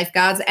greater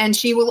safeguards, and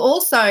she will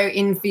also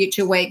in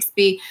future weeks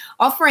be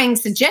offering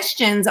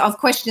suggestions of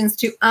questions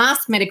to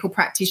ask medical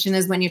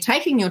practitioners when you're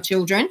taking your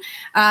children,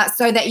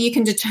 so that you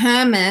can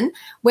determine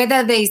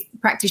whether these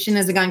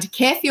practitioners are going to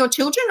care for your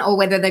children, or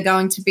whether they're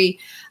going to be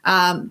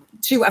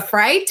too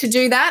afraid to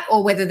do that,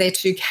 or whether they're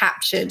too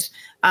captured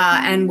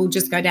and will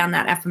just go down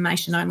that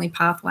affirmation-only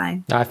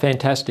pathway.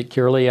 Fantastic,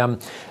 Kirralie.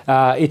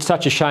 It's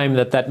such a shame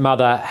that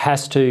mother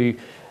has to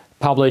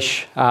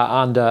publish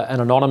under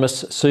an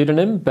anonymous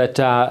pseudonym, but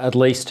at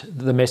least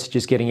the message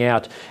is getting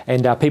out,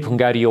 and people can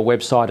go to your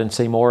website and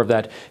see more of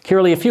that.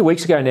 Kirralie, a few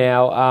weeks ago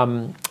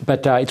now,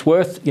 but it's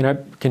worth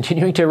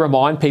continuing to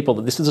remind people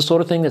that this is the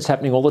sort of thing that's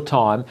happening all the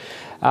time.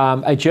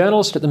 A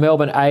journalist at the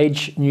Melbourne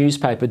Age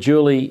newspaper,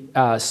 Julie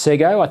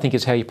Sego, I think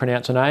is how you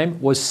pronounce her name,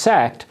 was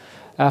sacked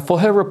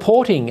for her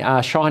reporting,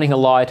 shining a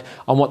light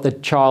on what the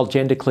child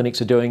gender clinics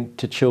are doing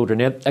to children.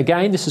 Now,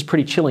 again, this is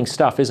pretty chilling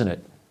stuff, isn't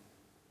it?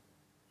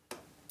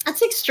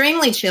 It's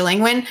extremely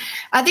chilling when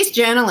this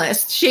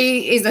journalist,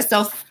 she is a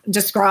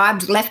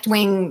self-described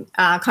left-wing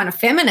kind of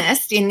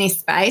feminist in this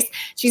space.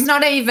 She's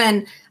not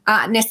even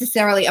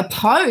necessarily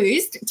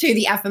opposed to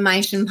the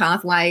affirmation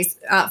pathways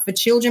for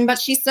children, but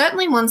she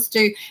certainly wants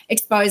to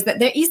expose that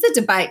there is a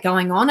debate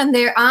going on and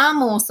there are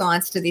more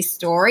sides to this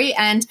story.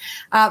 And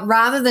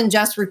rather than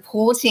just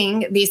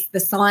reporting this, the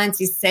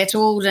science is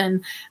settled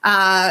and,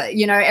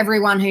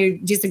 everyone who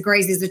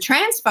disagrees is a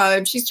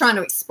transphobe, she's trying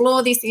to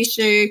explore this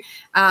issue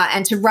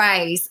and to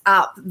raise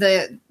up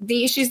the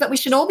issues that we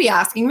should all be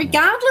asking,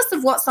 regardless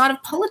of what side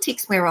of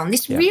politics we're on.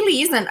 This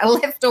really isn't a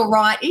left or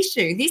right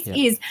issue. This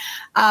is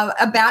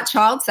about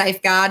child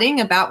safeguarding,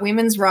 about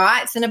women's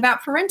rights and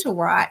about parental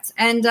rights.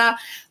 And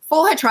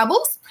for her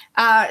troubles,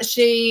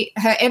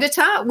 her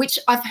editor, which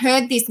I've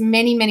heard this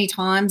many, many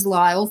times,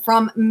 Lyle,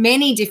 from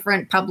many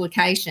different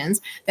publications,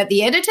 that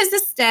the editors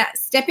are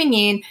stepping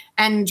in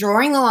and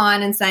drawing the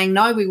line and saying,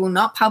 no, we will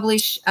not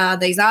publish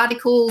these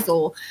articles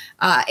or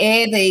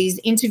air these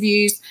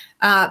interviews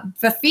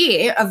for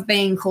fear of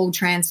being called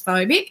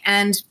transphobic.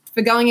 And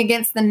for going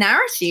against the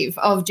narrative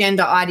of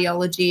gender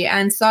ideology.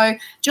 And so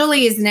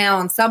Julie is now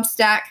on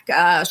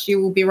Substack. She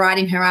will be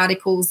writing her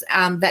articles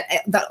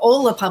that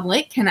all the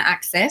public can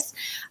access.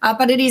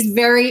 But it is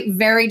very,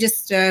 very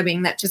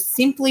disturbing that just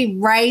simply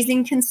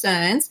raising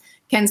concerns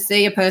can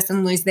see a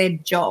person lose their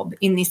job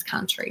in this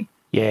country.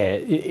 Yeah,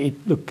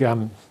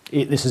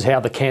 this is how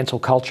the cancel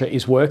culture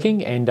is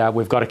working, and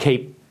we've got to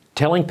keep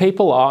telling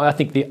people. I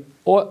think the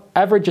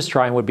average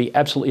Australian would be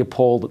absolutely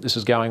appalled that this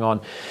is going on.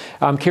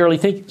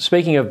 Kirralie,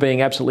 speaking of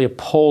being absolutely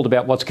appalled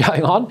about what's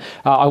going on,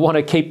 I want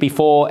to keep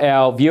before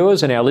our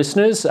viewers and our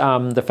listeners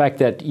the fact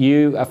that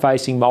you are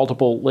facing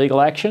multiple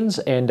legal actions,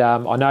 and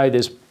I know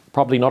there's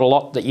probably not a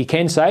lot that you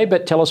can say,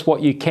 but tell us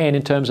what you can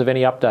in terms of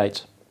any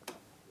updates.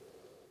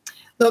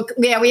 Look,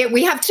 yeah,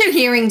 we have 2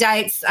 hearing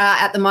dates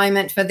at the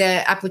moment for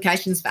the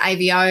applications for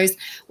AVOs.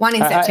 One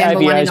in September,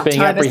 one in October. AVOs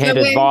being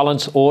apprehended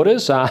violence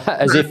orders,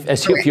 as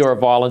if you're a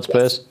violence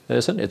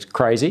person. It's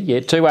crazy. Yeah,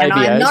 2 AVOs. And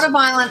I'm not a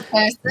violent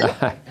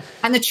person.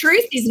 And the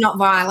truth is not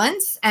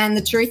violence, and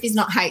the truth is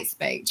not hate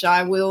speech.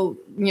 I will,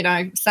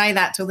 say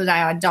that till the day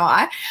I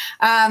die.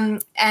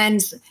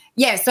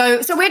 Yeah,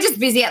 so we're just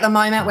busy at the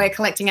moment. We're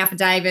collecting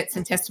affidavits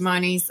and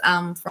testimonies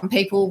from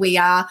people. We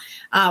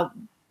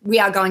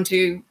are going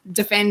to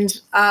defend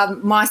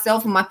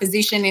myself and my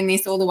position in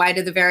this all the way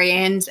to the very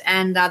end.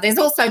 And there's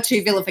also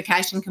 2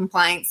 vilification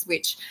complaints,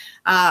 which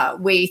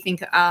we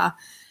think are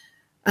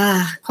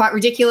quite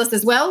ridiculous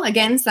as well.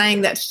 Again,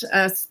 saying that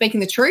speaking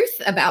the truth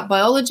about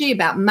biology,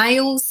 about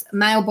male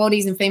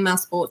bodies and female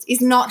sports is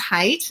not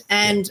hate.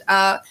 And,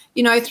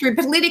 through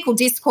political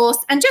discourse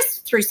and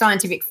just through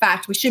scientific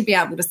fact, we should be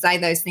able to say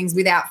those things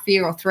without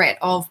fear or threat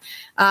of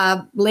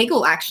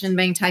legal action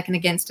being taken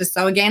against us.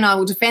 So, again, I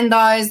will defend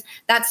those.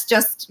 That's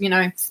just,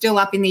 still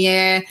up in the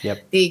air.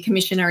 Yep. The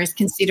Commissioner is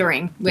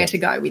considering where to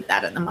go with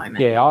that at the moment.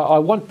 Yeah, I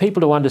want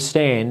people to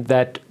understand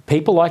that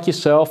people like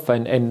yourself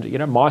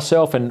and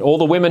myself and all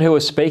the women who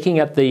are speaking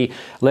at the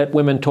Let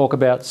Women Talk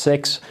About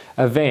Sex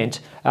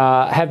event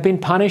have been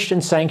punished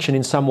and sanctioned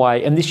in some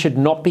way, and this should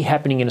not be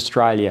happening in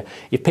Australia.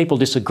 If people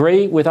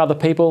disagree with other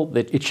people,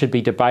 that it should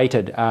be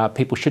debated.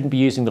 People shouldn't be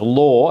using the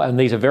law, and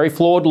these are very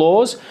flawed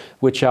laws,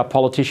 which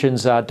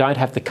politicians don't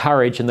have the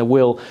courage and the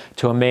will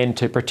to amend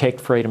to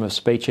protect freedom of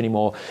speech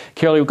anymore.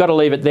 Kirralie, we've got to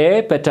leave it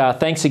there, but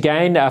thanks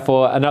again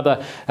for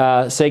another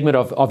segment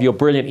of your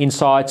brilliant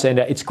insights, and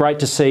it's great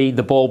to see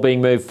the ball being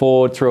moved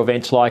forward through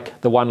events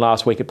like the one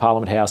last week at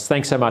Parliament House.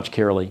 Thanks so much,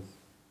 Kirralie.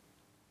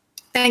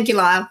 Thank you,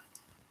 Lyle.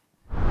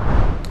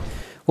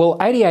 Well,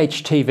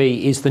 ADH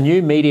TV is the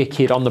new media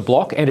kid on the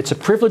block, and it's a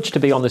privilege to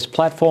be on this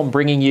platform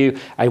bringing you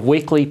a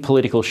weekly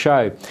political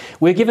show.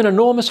 We're given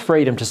enormous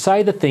freedom to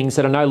say the things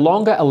that are no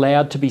longer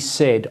allowed to be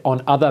said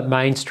on other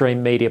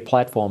mainstream media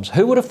platforms.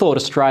 Who would have thought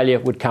Australia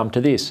would come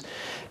to this?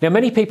 Now,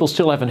 many people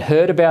still haven't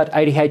heard about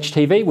ADH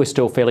TV. We're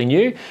still fairly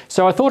new.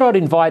 So I thought I'd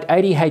invite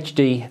ADH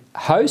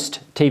TV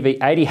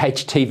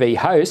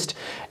host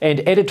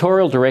and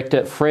editorial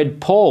director Fred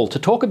Pawle to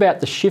talk about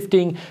the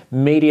shifting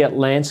media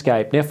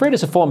landscape. Now, Fred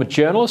is a former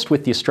journalist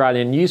with the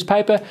Australian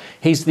newspaper.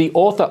 He's the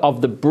author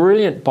of the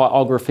brilliant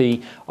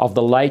biography of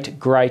the late,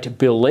 great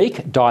Bill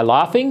Leak, Die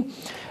Laughing.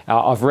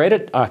 I've read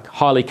it. I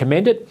highly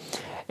commend it.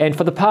 And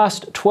for the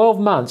past 12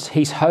 months,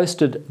 he's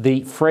hosted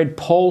the Fred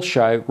Pawle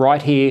Show right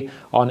here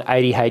on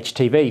ADH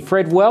TV.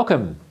 Fred,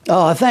 welcome.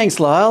 Oh, thanks,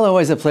 Lyle.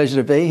 Always a pleasure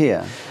to be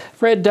here.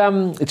 Fred,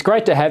 it's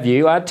great to have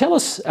you. Tell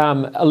us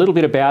a little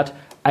bit about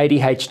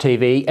ADH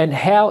TV and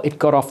how it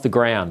got off the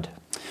ground.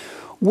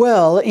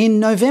 Well, in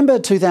November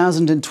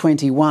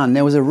 2021,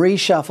 there was a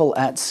reshuffle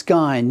at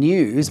Sky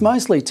News,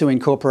 mostly to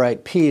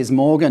incorporate Piers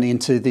Morgan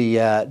into the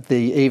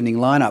evening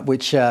lineup,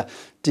 which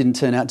didn't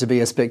turn out to be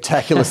a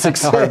spectacular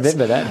success. I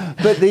remember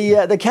that. But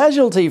the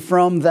casualty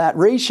from that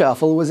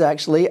reshuffle was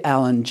actually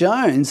Alan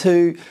Jones,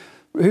 who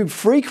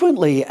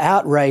frequently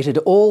outrated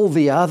all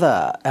the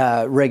other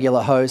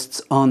regular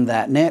hosts on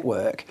that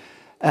network.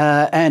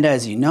 And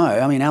as you know,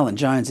 Alan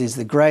Jones is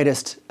the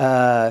greatest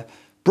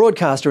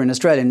broadcaster in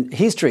Australian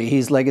history.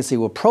 His legacy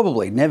will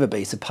probably never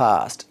be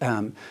surpassed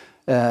in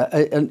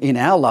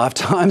our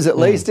lifetimes, at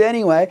least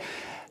anyway.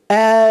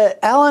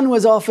 Alan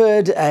was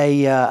offered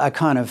a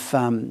kind of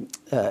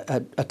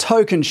a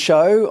token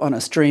show on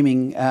a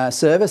streaming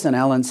service, and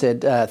Alan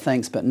said,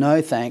 thanks, but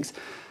no thanks.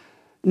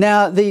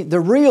 Now, the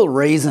real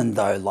reason,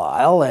 though,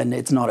 Lyle, and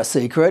it's not a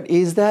secret,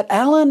 is that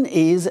Alan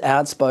is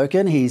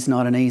outspoken. He's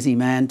not an easy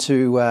man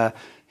to...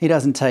 he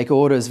doesn't take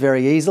orders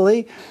very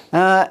easily.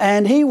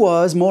 And he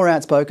was more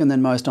outspoken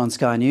than most on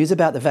Sky News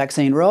about the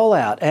vaccine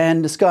rollout.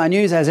 And Sky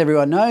News, as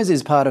everyone knows,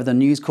 is part of the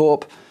News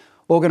Corp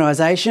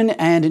organisation,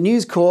 and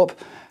News Corp...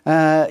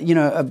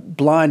 a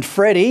blind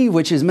Freddie,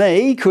 which is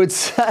me, could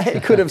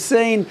have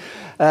seen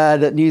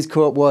that News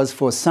Corp was,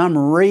 for some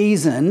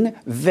reason,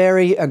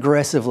 very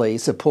aggressively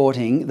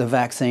supporting the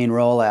vaccine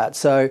rollout.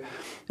 So,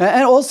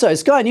 and also,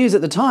 Sky News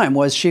at the time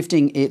was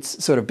shifting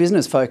its sort of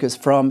business focus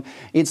from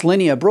its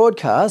linear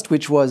broadcast,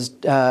 which was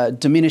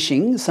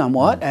diminishing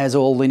somewhat, as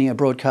all linear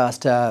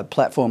broadcast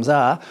platforms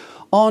are,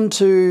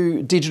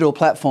 onto digital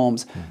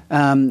platforms,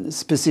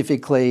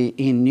 specifically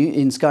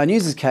in Sky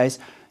News' case,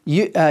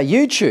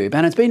 YouTube,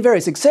 and it's been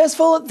very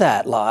successful at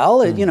that,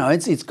 Lyle.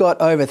 It's got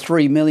over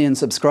 3 million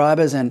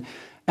subscribers, and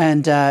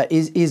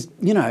its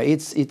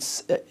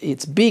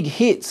big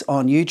hits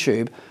on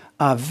YouTube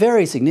are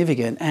very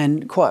significant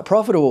and quite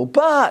profitable.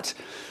 But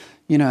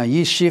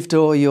you shift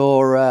all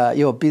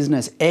your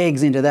business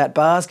eggs into that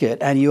basket,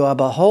 and you are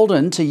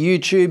beholden to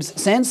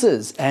YouTube's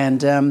censors.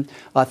 And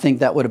I think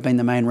that would have been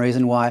the main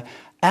reason why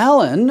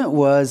Alan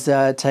was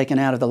taken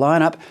out of the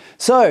lineup.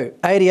 So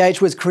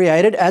ADH was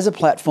created as a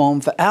platform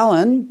for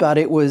Alan, but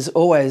it was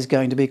always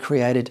going to be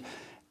created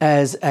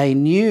as a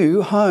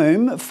new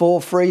home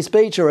for free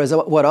speech, or as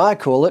what I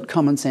call it,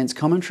 common sense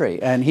commentary.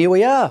 And here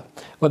we are.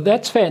 Well,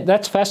 that's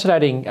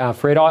fascinating,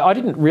 Fred. I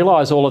didn't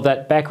realise all of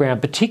that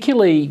background,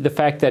 particularly the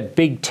fact that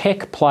big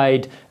tech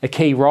played a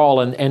key role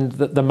and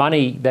the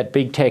money that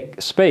big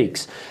tech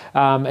speaks.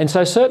 And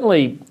so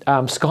certainly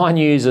Sky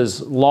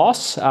News'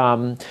 loss is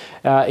ADH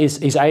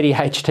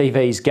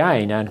TV's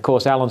gain. And of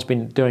course, Alan's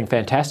been doing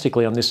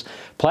fantastically on this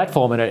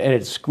platform, and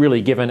it's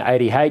really given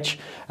ADH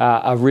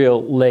a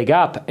real leg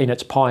up in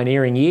its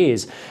pioneering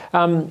years.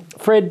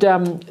 Fred,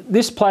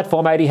 this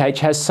platform, ADH,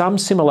 has some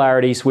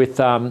similarities with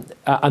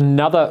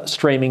another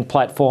streaming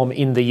platform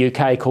in the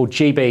UK called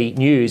GB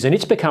News, and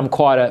it's become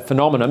quite a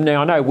phenomenon.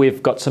 Now, I know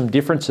we've got some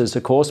differences,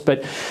 of course,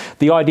 but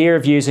the idea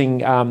of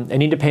using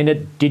an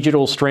independent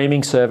digital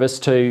streaming service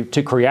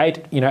to create,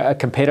 a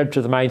competitor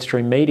to the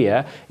mainstream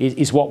media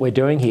is what we're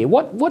doing here.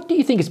 What do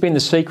you think has been the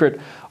secret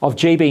of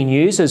GB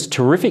News'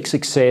 terrific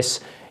success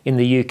in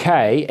the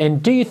UK,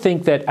 and do you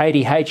think that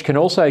ADH can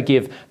also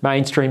give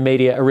mainstream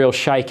media a real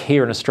shake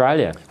here in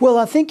Australia? Well,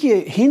 I think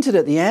you hinted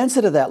at the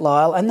answer to that,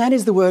 Lyle, and that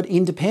is the word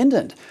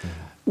independent.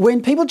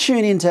 When people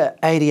tune into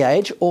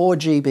ADH or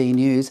GB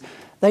News,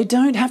 they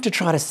don't have to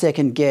try to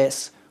second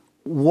guess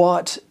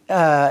what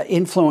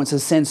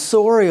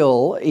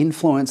sensorial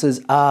influences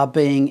are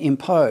being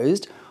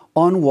imposed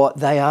on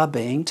what they are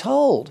being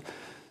told.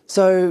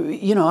 So,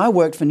 I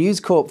worked for News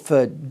Corp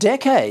for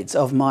decades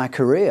of my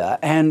career,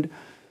 and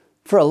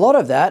for a lot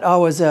of that, I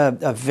was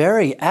a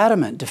very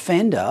adamant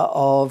defender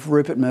of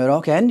Rupert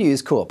Murdoch and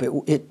News Corp.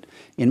 It,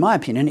 in my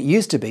opinion, it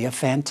used to be a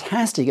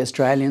fantastic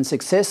Australian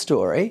success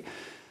story.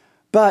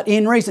 But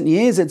in recent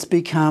years, it's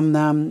become,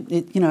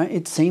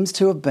 it seems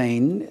to have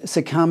been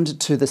succumbed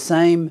to the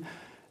same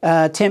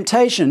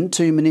temptation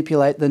to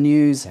manipulate the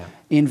news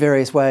in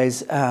various ways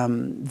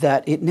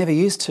that it never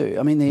used to.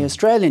 I mean, the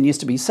Australian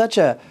used to be such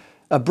a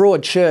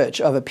broad church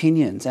of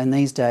opinions, and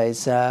these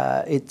days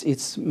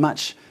it's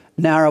much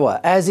narrower,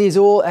 as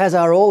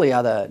are all the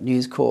other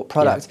News Corp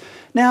products. Yeah.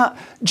 Now,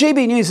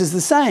 GB News is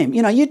the same.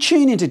 You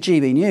tune into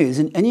GB News,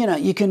 and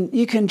you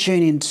can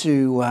tune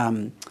into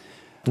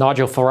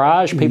Nigel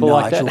Farage, people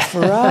like that.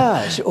 Nigel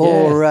Farage,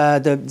 or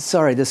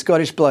the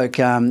Scottish bloke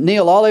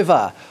Neil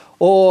Oliver,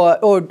 or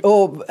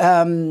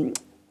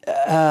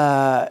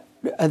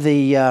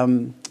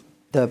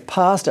the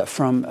pastor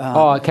from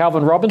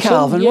Calvin Robinson.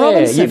 Calvin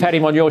Robinson. You've had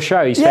him on your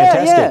show. He's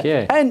fantastic.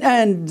 Yeah.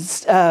 And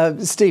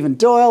Stephen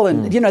Doyle,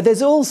 and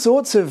there's all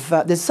sorts of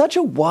there's such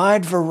a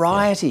wide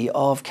variety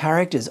of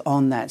characters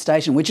on that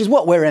station, which is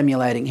what we're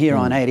emulating here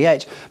on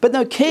ADH. But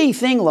the key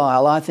thing,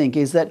 Lyle, I think,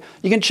 is that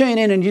you can tune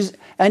in and you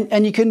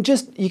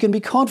can be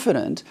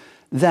confident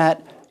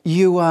that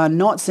you are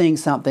not seeing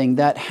something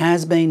that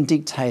has been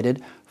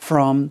dictated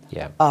from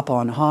up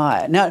on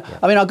high. Now,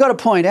 I mean, I've got to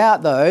point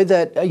out, though,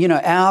 that,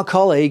 our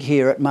colleague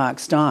here at Mark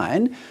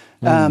Stein,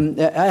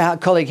 our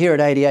colleague here at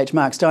ADH,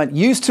 Mark Stein,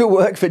 used to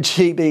work for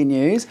GB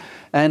News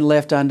and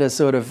left under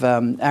sort of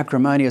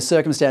acrimonious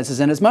circumstances.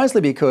 And it's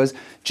mostly because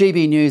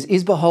GB News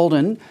is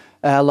beholden,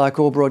 like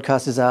all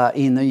broadcasters are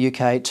in the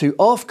UK, to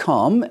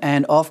Ofcom,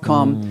 and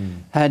Ofcom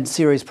had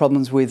serious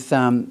problems with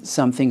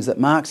some things that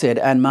Mark said,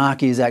 and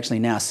Mark is actually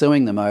now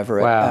suing them over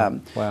it.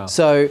 Wow.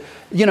 So,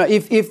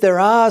 if there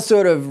are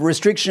sort of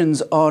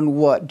restrictions on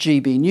what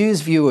GB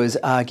News viewers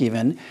are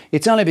given,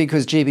 it's only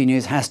because GB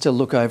News has to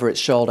look over its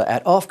shoulder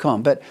at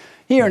Ofcom. But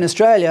here in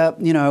Australia,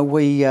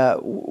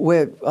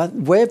 we're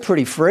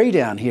pretty free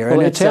down here, well,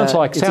 and it's a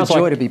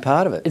joy to be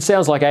part of it. It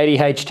sounds like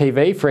ADH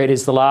TV, Fred,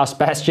 is the last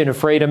bastion of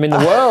freedom in the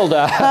world.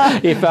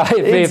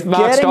 If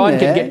Mark Stein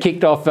can get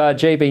kicked off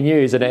GB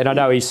News, and I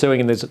know he's suing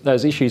in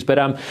those issues. But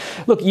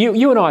look,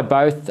 you and I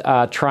both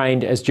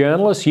trained as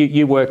journalists.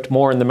 You worked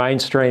more in the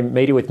mainstream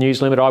media with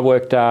News Limited. I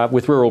worked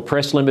with Rural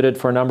Press Limited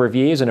for a number of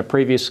years in a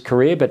previous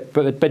career, but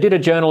did a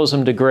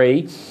journalism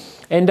degree.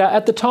 And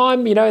at the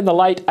time, in the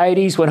late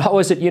 80s when I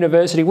was at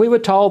university, we were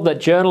told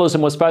that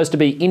journalism was supposed to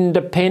be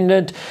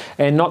independent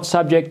and not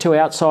subject to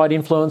outside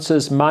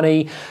influences,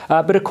 money.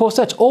 But of course,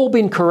 that's all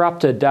been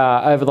corrupted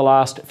over the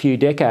last few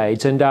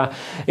decades. And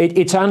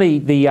it's only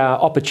the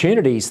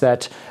opportunities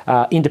that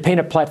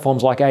independent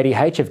platforms like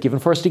ADH have given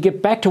for us to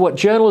get back to what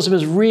journalism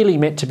is really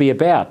meant to be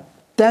about.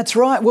 That's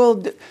right.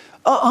 Well,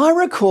 I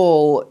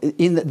recall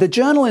in the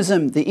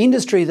journalism, the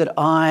industry that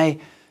I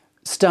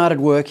started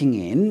working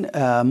in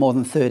more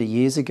than 30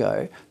 years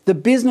ago, the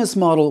business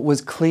model was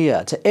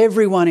clear to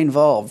everyone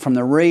involved, from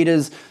the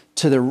readers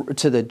to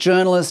the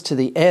journalists, to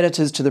the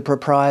editors, to the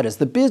proprietors.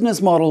 The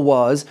business model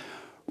was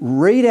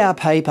read our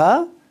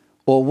paper,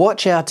 or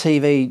watch our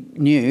TV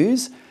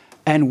news,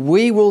 and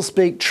we will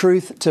speak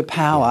truth to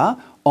power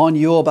on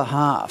your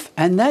behalf.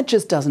 And that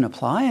just doesn't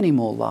apply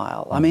anymore,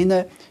 Lyle. I mean,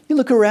 you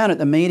look around at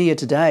the media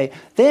today,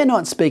 they're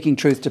not speaking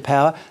truth to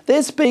power,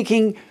 they're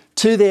speaking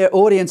to their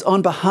audience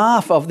on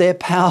behalf of their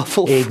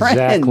powerful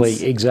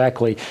friends.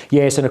 Exactly.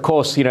 Yes, and of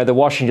course, you know, the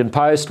Washington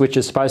Post, which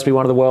is supposed to be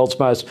one of the world's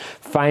most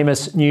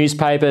famous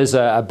newspapers,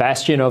 a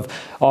bastion of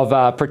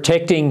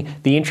protecting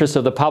the interests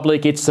of the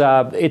public. Its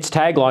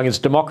tagline is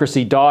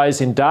 "Democracy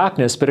dies in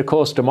darkness," but of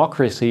course,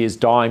 democracy is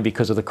dying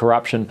because of the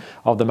corruption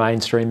of the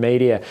mainstream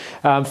media.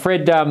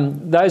 Fred,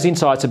 those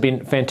insights have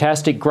been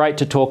fantastic. Great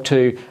to talk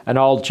to an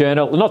old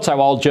not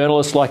so old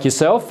journalist like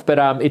yourself, but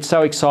it's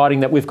so exciting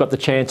that we've got the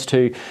chance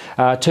to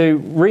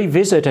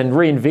revisit and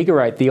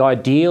reinvigorate the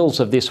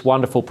ideals of this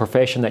wonderful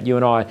profession that you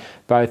and I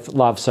both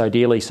love so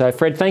dearly. So,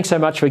 Fred, thanks so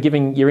much for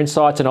giving your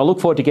insights, and I look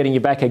forward to getting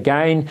you back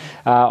again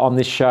on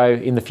this show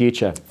in the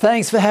future.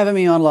 Thanks for having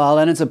me on, Lyle,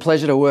 and it's a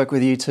pleasure to work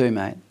with you too,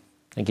 mate.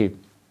 Thank you.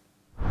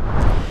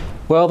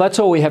 Well, that's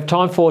all we have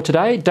time for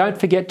today. Don't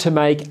forget to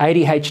make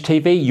ADH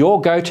TV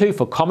your go-to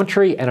for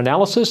commentary and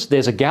analysis.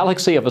 There's a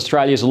galaxy of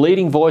Australia's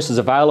leading voices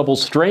available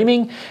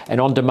streaming and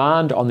on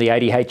demand on the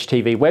ADH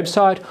TV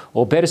website,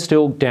 or better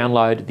still,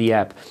 download the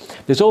app.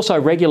 There's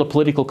also regular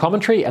political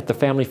commentary at the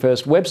Family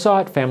First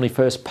website,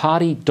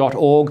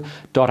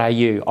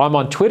 familyfirstparty.org.au. I'm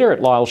on Twitter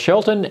at Lyle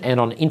Shelton and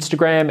on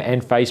Instagram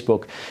and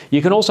Facebook.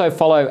 You can also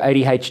follow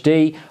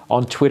ADHD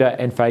on Twitter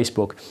and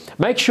Facebook.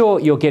 Make sure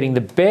you're getting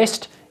the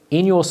best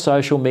in your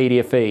social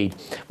media feed.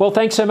 Well,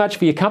 thanks so much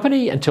for your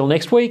company. Until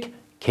next week,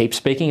 keep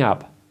speaking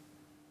up.